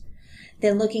sisters.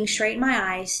 Then looking straight in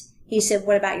my eyes, he said,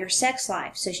 what about your sex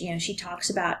life? So, you know, she talks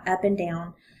about up and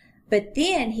down. But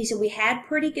then he said, we had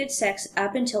pretty good sex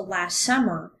up until last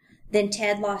summer. Then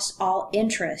Ted lost all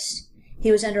interest. He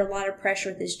was under a lot of pressure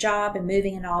with his job and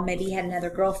moving and all. Maybe he had another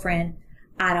girlfriend.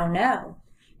 I don't know.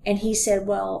 And he said,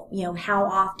 well, you know, how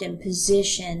often,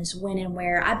 positions, when and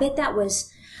where. I bet that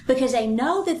was because they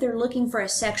know that they're looking for a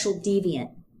sexual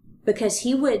deviant, because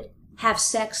he would have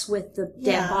sex with the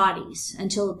dead bodies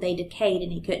until they decayed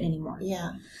and he couldn't anymore.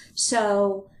 Yeah.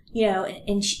 So, you know,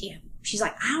 and she's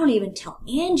like, I don't even tell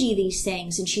Angie these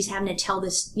things. And she's having to tell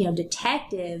this, you know,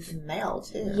 detective. Male,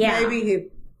 too. Yeah. Maybe he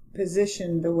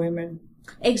positioned the women.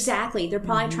 Exactly. They're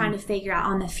probably trying to figure out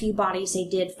on the few bodies they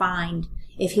did find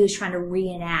if he was trying to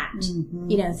reenact,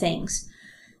 you know, things.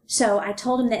 So I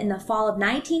told him that in the fall of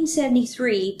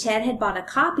 1973, Ted had bought a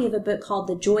copy of a book called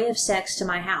The Joy of Sex to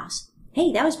my house.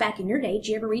 Hey, that was back in your day. Did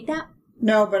you ever read that?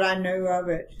 No, but I knew of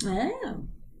it. Oh.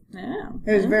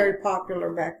 It was very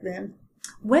popular back then.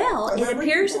 Well, it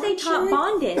appears that they taught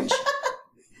bondage.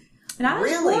 And I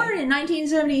was born in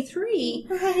 1973.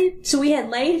 Right. So we had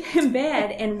laid in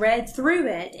bed and read through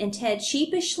it, and Ted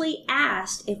sheepishly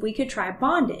asked if we could try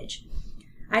bondage.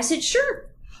 I said, sure.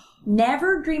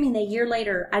 Never dreaming that a year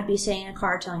later I'd be sitting in a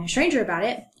car telling a stranger about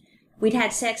it. We'd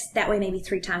had sex that way maybe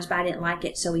 3 times, but I didn't like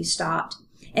it, so we stopped.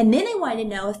 And then they wanted to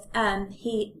know if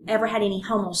he ever had any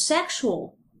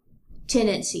homosexual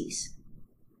tendencies.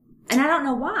 And I don't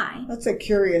know why. That's a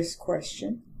curious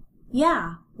question.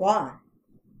 Yeah. Why?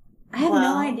 I have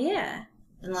no idea.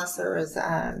 Unless there was,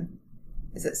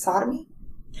 is it sodomy?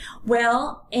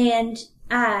 Well, and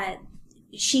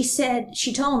she said,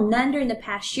 she told him none during the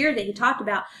past year that he talked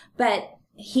about, but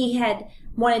he had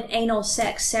wanted anal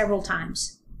sex several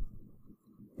times.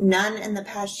 None in the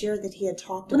past year that he had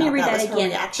talked about. Let me read that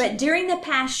again. But during the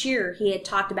past year, he had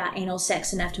talked about anal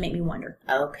sex enough to make me wonder.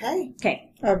 Okay.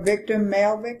 Okay. A victim,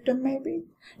 male victim, maybe?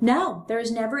 No, there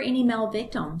was never any male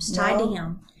victims tied to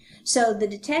him. So the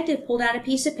detective pulled out a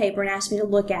piece of paper and asked me to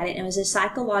look at it. And it was a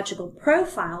psychological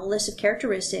profile, a list of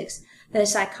characteristics that a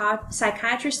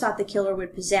psychiatrist thought the killer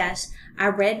would possess. I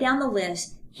read down the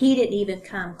list. He didn't even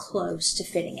come close to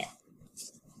fitting it.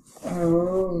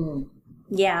 Oh.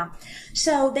 Yeah.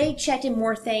 So they checked in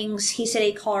more things. He said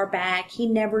he'd call her back. He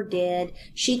never did.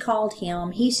 She called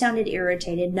him. He sounded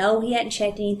irritated. No, he hadn't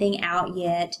checked anything out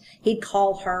yet. He'd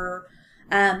call her.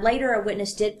 Later, a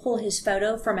witness did pull his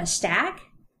photo from a stack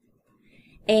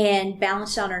and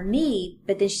balanced on her knee,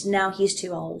 but then she said, no, he's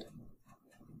too old.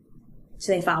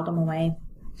 So they filed him away.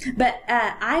 But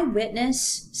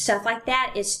eyewitness stuff like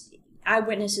that,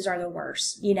 eyewitnesses are the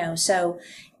worst, you know, so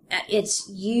it's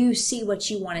you see what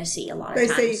you want to see a lot of times.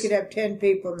 They say you could have 10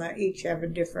 people and they each have a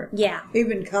different,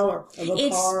 even color of a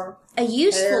car. It's a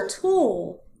useful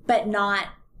tool, but not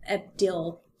a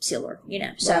deal sealer, you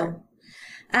know, so. Right.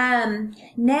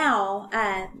 Now,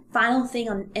 final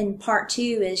thing in part 2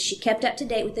 is she kept up to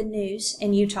date with the news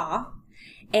in Utah,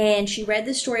 and she read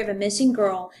the story of a missing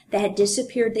girl that had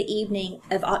disappeared the evening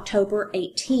of October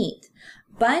 18th.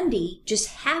 Bundy just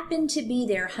happened to be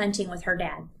there hunting with her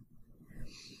dad.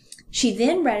 She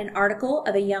then read an article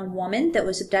of a young woman that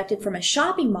was abducted from a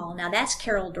shopping mall. Now, that's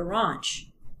Carol Duranch.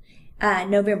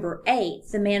 November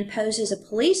 8th, the man posed as a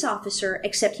police officer,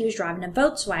 except he was driving a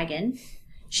Volkswagen.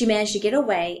 She managed to get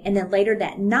away, and then later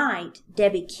that night,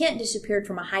 Debbie Kent disappeared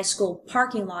from a high school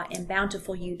parking lot in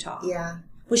Bountiful, Utah. Yeah.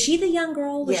 Was she the young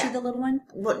girl? Was Yeah. she the little one?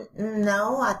 Well,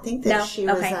 no, I think that No? she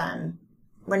was, Okay.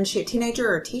 wasn't she a teenager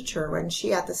or a teacher? Wasn't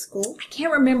she at the school? I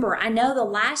can't remember. I know the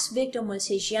last victim was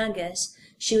his youngest.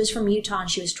 She was from Utah and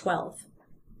she was 12.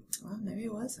 Well, maybe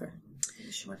it was her.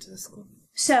 Maybe she went to the school.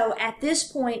 So at this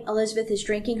point, Elizabeth is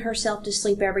drinking herself to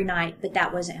sleep every night, but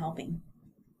that wasn't helping.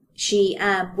 She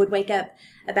would wake up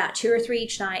about 2 or 3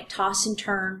 each night, toss and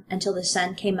turn until the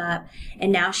sun came up,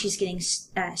 and now she's getting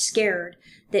scared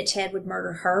that Ted would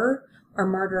murder her or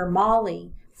murder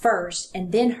Molly first,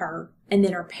 and then her, and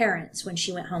then her parents when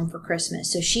she went home for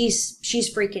Christmas. So she's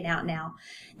freaking out now.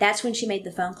 That's when she made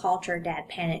the phone call to her dad,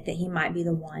 panicked that he might be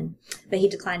the one, but he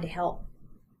declined to help.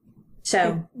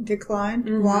 So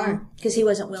Declined? Why? because he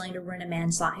wasn't willing to ruin a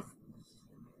man's life.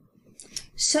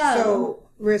 So,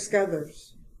 risk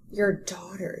others. Your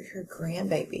daughter, your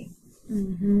grandbaby.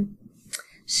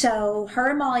 So her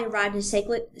and Molly arrived in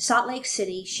Salt Lake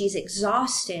City. She's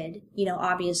exhausted,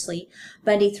 obviously.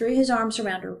 Bundy threw his arms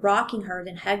around her, rocking her,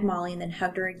 then hugged Molly and then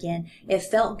hugged her again. It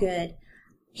felt good.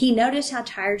 He noticed how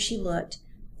tired she looked.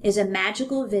 It was a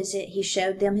magical visit. He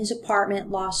showed them his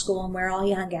apartment, law school, and where all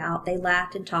he hung out. They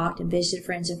laughed and talked and visited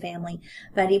friends and family.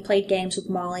 Bundy played games with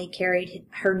Molly, carried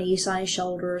her niece on his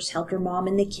shoulders, helped her mom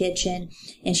in the kitchen,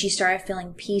 and she started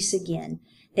feeling peace again.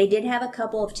 They did have a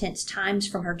couple of tense times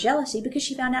from her jealousy because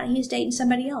she found out he was dating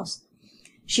somebody else.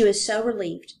 She was so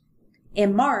relieved.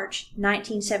 In March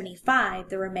 1975,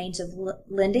 the remains of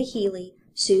Linda Healy,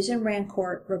 Susan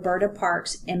Rancourt, Roberta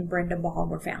Parks, and Brenda Ball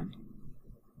were found.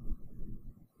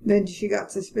 Then she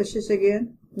got suspicious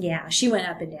again? Yeah, she went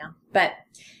up and down.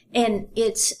 And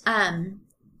it's, I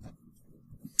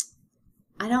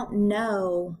don't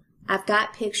know. I've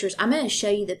got pictures. I'm going to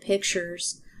show you the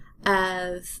pictures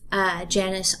of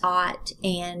Janice Ott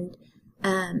and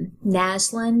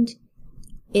Naslund.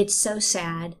 It's so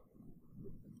sad.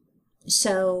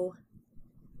 So,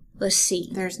 let's see.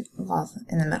 There's Laws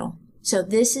in the middle. So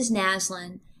this is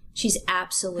Naslund. She's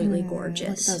absolutely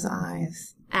gorgeous. Look at those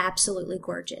eyes. Absolutely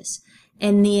gorgeous.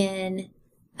 And then,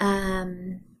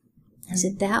 is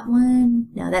it that one?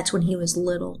 No, that's when he was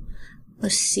little.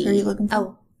 Let's see. Are you looking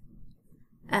for?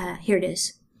 Here it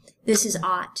is. This is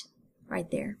Ott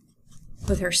right there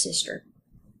with her sister.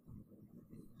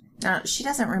 She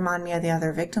doesn't remind me of the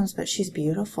other victims, but she's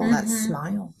beautiful. That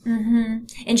smile.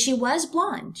 And she was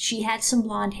blonde. She had some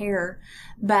blonde hair.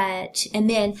 And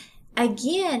then,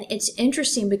 again, it's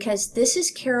interesting because this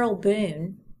is Carol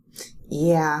Boone.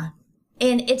 Yeah.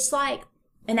 And it's like,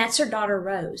 and that's her daughter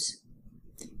Rose.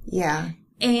 Yeah.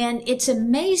 And it's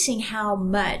amazing how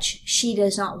much she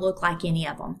does not look like any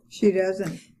of them. She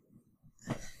doesn't.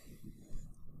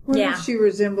 What Yeah. if she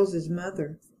resembles his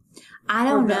mother? I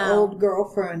don't Or the know. old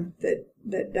girlfriend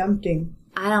that dumped him.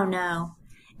 I don't know.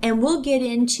 And we'll get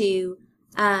into,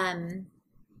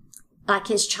 like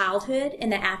his childhood in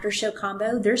the after show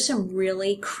combo. There's some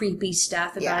really creepy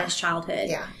stuff about his childhood.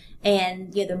 Yeah.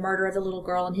 And the murder of the little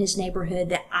girl in his neighborhood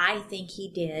that I think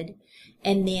he did.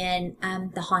 And then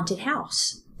the haunted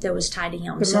house that was tied to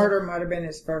him. The murder might have been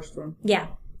his first one. Yeah.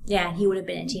 Yeah, he would have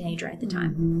been a teenager at the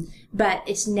time. But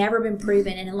it's never been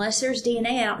proven. And unless there's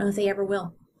DNA, I don't know if they ever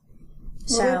will.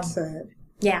 So, Well, that's sad.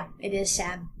 yeah, it is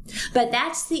sad. But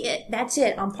that's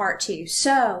it on part 2.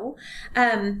 So,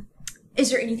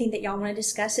 is there anything that y'all want to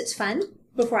discuss that's fun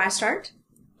before I start?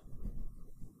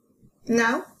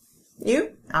 No?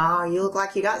 You? Oh, you look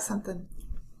like you got something.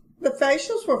 The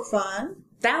facials were fun.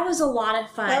 That was a lot of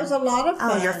fun. That was a lot of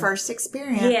fun. Oh, your first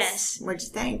experience. Yes. What'd you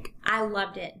think? I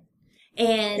loved it.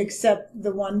 And Except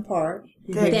the one part.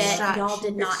 The that extraction. y'all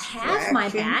did not have my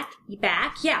back.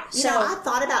 Yeah. You know, I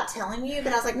thought about telling you,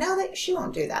 but I was like, no, she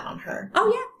won't do that on her.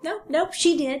 Oh, yeah. Nope,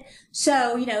 she did.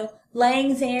 So,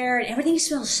 laying there and everything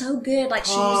smells so good. Like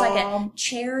she used like a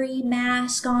cherry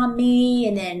mask on me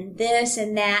and then this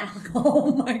and that. I'm like,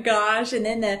 oh my gosh. And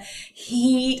then the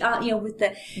heat, with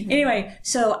the, anyway,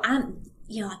 so I'm,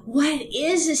 like, what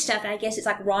is this stuff? And I guess it's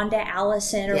like Rhonda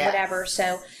Allison or whatever.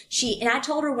 So and I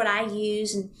told her what I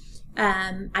use and,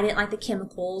 I didn't like the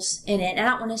chemicals in it. And I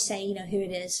don't want to say, who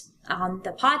it is on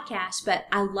the podcast, but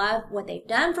I love what they've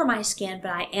done for my skin,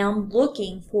 but I am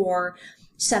looking for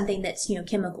something that's,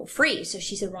 chemical free. So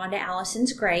she said, Rhonda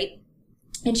Allison's great.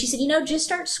 And she said, just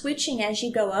start switching as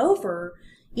you go over,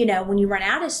 when you run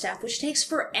out of stuff, which takes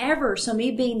forever. So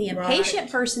me being the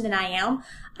impatient person that I am,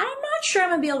 I'm not sure I'm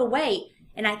going to be able to wait.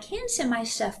 And I can send my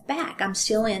stuff back. I'm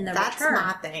still in the return.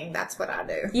 That's my thing. That's what I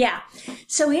do. Yeah.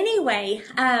 So anyway,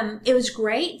 it was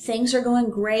great. Things are going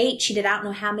great. She did, I don't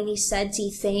know how many sudsy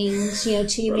things, to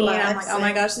me. And I'm like, oh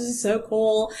my gosh, this is so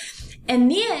cool.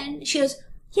 And then she goes,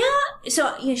 yeah.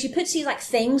 So, she puts these like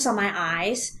things on my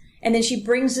eyes And then she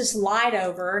brings this light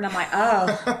over, and I'm like,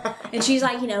 oh. And she's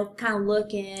like, kind of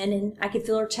looking, and I could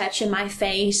feel her touching my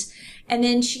face. And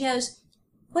then she goes,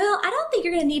 well, I don't think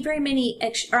you're going to need very many,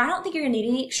 or I don't think you're going to need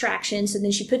any extractions. And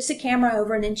then she puts the camera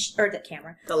over, and then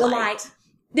the light.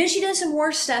 Then she does some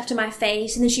more stuff to my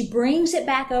face, and then she brings it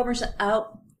back over and says,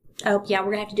 oh, yeah,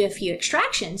 we're going to have to do a few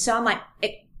extractions. So I'm like,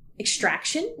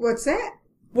 extraction? What's that?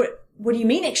 What do you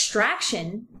mean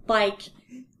extraction? Like,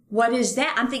 what is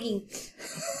that? I'm thinking,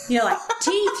 like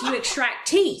teeth, you extract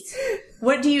teeth.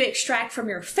 What do you extract from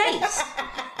your face?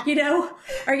 Are you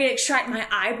going to extract my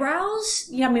eyebrows?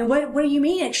 What do you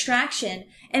mean extraction?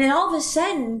 And then all of a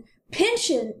sudden,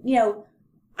 pinching,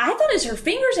 I thought it was her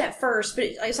fingers at first, but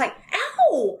it's like,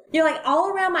 ow! Like all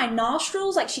around my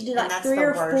nostrils, like she did like 3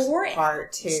 or 4. That's the worst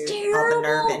part too. It's terrible. All the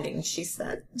nerve endings, she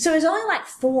said. So it was only like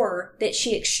 4 that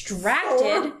she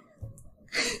extracted.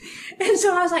 And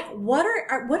so I was like, what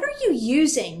are you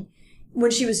using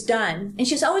when she was done? And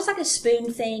she's always like a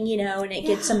spoon thing, and it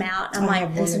gets them out. I'm like,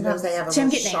 and sometimes they have a I'm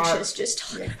getting sharp, anxious just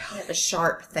talking they have a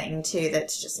sharp thing too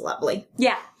that's just lovely.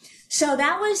 Yeah. So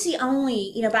that was the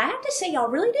only, but I have to say y'all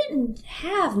really didn't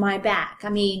have my back. I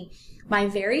mean, my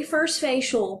very first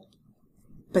facial.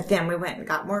 But then we went and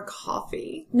got more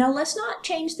coffee. No, let's not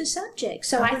change the subject.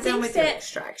 So I think that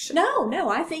extraction. No,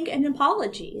 I think an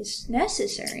apology is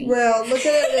necessary. Well, look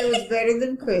at it. It was better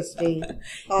than Christy.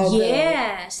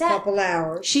 Yes, a couple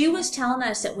hours. She was telling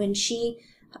us that when she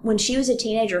was a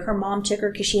teenager, her mom took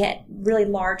her because she had really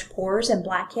large pores and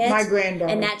blackheads. My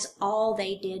granddaughter, and that's all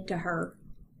they did to her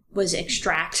was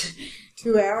extract.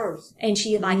 2 hours. And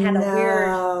she had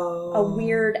a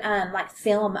weird like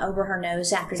film over her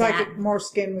nose after that. It's like more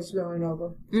skin was growing over.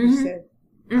 Mm-hmm. She said.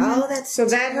 Mm-hmm. Oh, that's so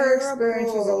terrible. That her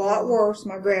experience was a lot worse,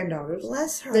 my granddaughter's,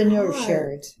 bless her than heart. yours,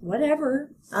 Sherry.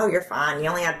 Whatever. Oh, you're fine. You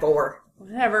only had 4.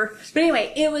 Whatever. But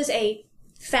anyway, it was a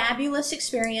fabulous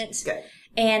experience. Good.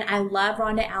 And I love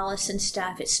Rhonda Allison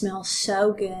stuff. It smells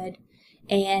so good.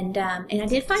 And I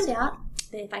did find out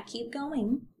that if I keep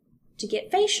going to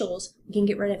get facials, we can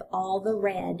get rid of all the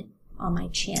red on my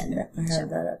chin. Yeah, I have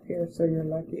that up here, so you're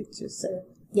lucky it's just there.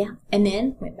 Yeah. And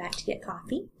then went back to get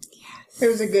coffee. It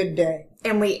was a good day.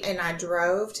 And I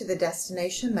drove to the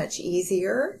destination much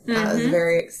easier. Mm-hmm. That was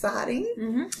very exciting.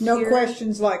 Mm-hmm. No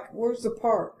questions like, where's the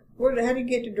park? How do you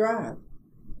get to drive?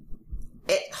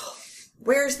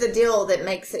 Where's the deal that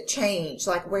makes it change?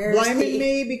 Like, where's Blaming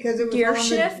me because it was gear on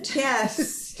shift? Yes.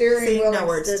 Steering wheel no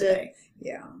words today.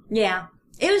 Yeah. Yeah.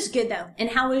 It was good, though. And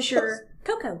how was your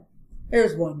cocoa? It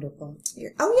was wonderful.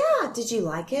 Oh, yeah. Did you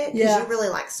like it? Yeah. Because you really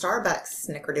like Starbucks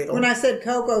Snickerdoodle. When I said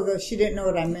cocoa, though, she didn't know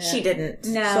what I meant. She didn't.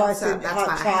 No. So I said that's hot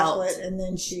why I chocolate, helped. and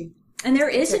then she... And there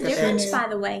is a Took a difference, bit. by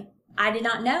the way. I did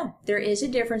not know. There is a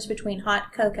difference between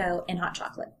hot cocoa and hot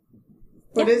chocolate.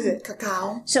 What is it?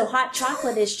 Cacao. So hot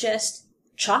chocolate is just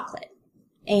chocolate.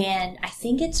 And I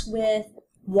think it's with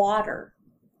water.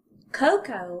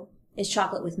 Cocoa is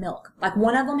chocolate with milk. Like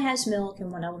one of them has milk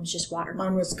and one of them is just water.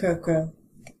 Mine was cocoa.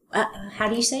 How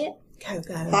do you say it?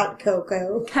 Cocoa. Hot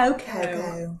cocoa.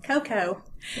 Cocoa.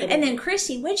 And then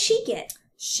Chrissy, what'd she get?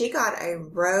 She got a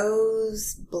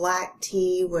rose black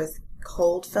tea with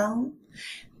cold foam.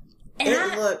 And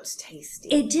it looked tasty.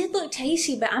 It did look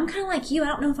tasty, but I'm kind of like you. I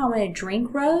don't know if I want to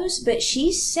drink rose, but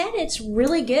she said it's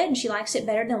really good and she likes it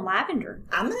better than lavender.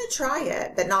 I'm going to try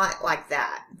it, but not like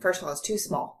that. First of all, it's too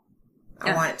small.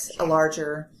 I want a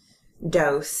larger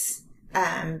dose.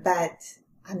 But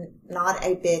I'm not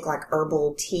a big,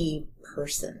 herbal tea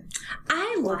person.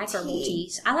 I like herbal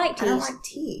teas. I like teas. I don't like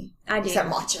tea. I do. Except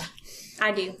matcha.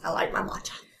 I do. I like my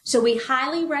matcha. So we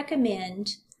highly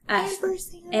recommend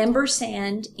Amber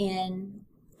Sand in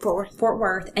Fort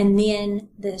Worth, and then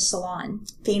the salon.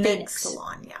 Phoenix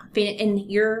Salon, yeah.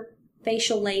 And your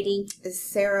facial lady is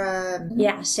Sarah.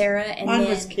 Yeah, Sarah, and Mine then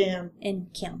was Kim.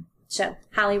 And Kim. So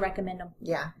highly recommend them.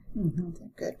 Yeah. Mm-hmm. They're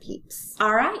good peeps.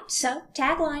 All right. So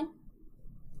tagline: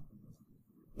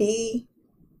 Be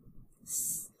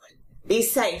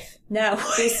safe. No.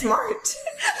 Be smart.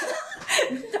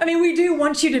 I mean, we do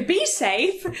want you to be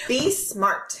safe. Be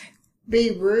smart.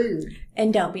 Be rude.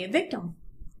 And don't be a victim.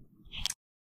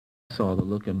 I saw the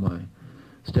look in my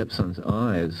stepson's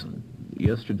eyes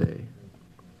yesterday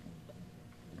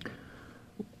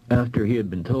after he had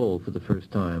been told for the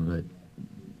first time that,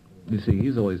 you see,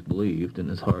 he's always believed in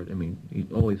his heart. I mean, he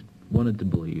always wanted to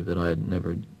believe that I had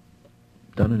never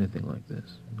done anything like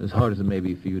this. As hard as it may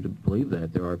be for you to believe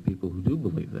that, there are people who do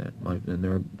believe that, and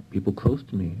there are people close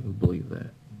to me who believe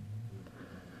that.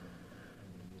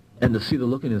 And to see the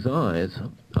look in his eyes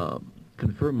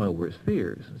confirmed my worst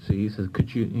fears. See, he says,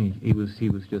 "Could you?" He was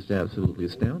just absolutely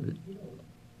astounded.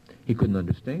 he couldn't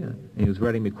understand. And he was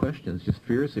writing me questions, just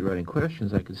furiously writing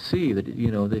questions. I could see that,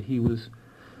 that he was,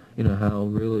 how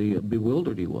really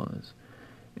bewildered he was.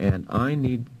 And I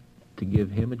need to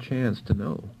give him a chance to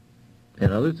know,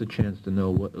 and others a chance to know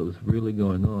what was really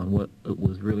going on, what it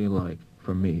was really like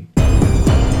for me.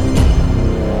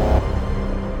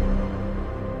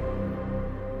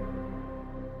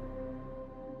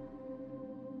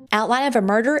 Outline of a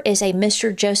Murder is a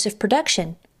Mr. Joseph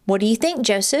production. What do you think,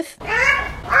 Joseph?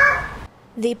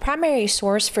 The primary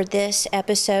source for this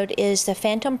episode is The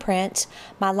Phantom Prince,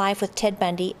 My Life with Ted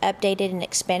Bundy, updated and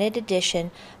expanded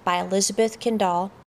edition by Elizabeth Kendall,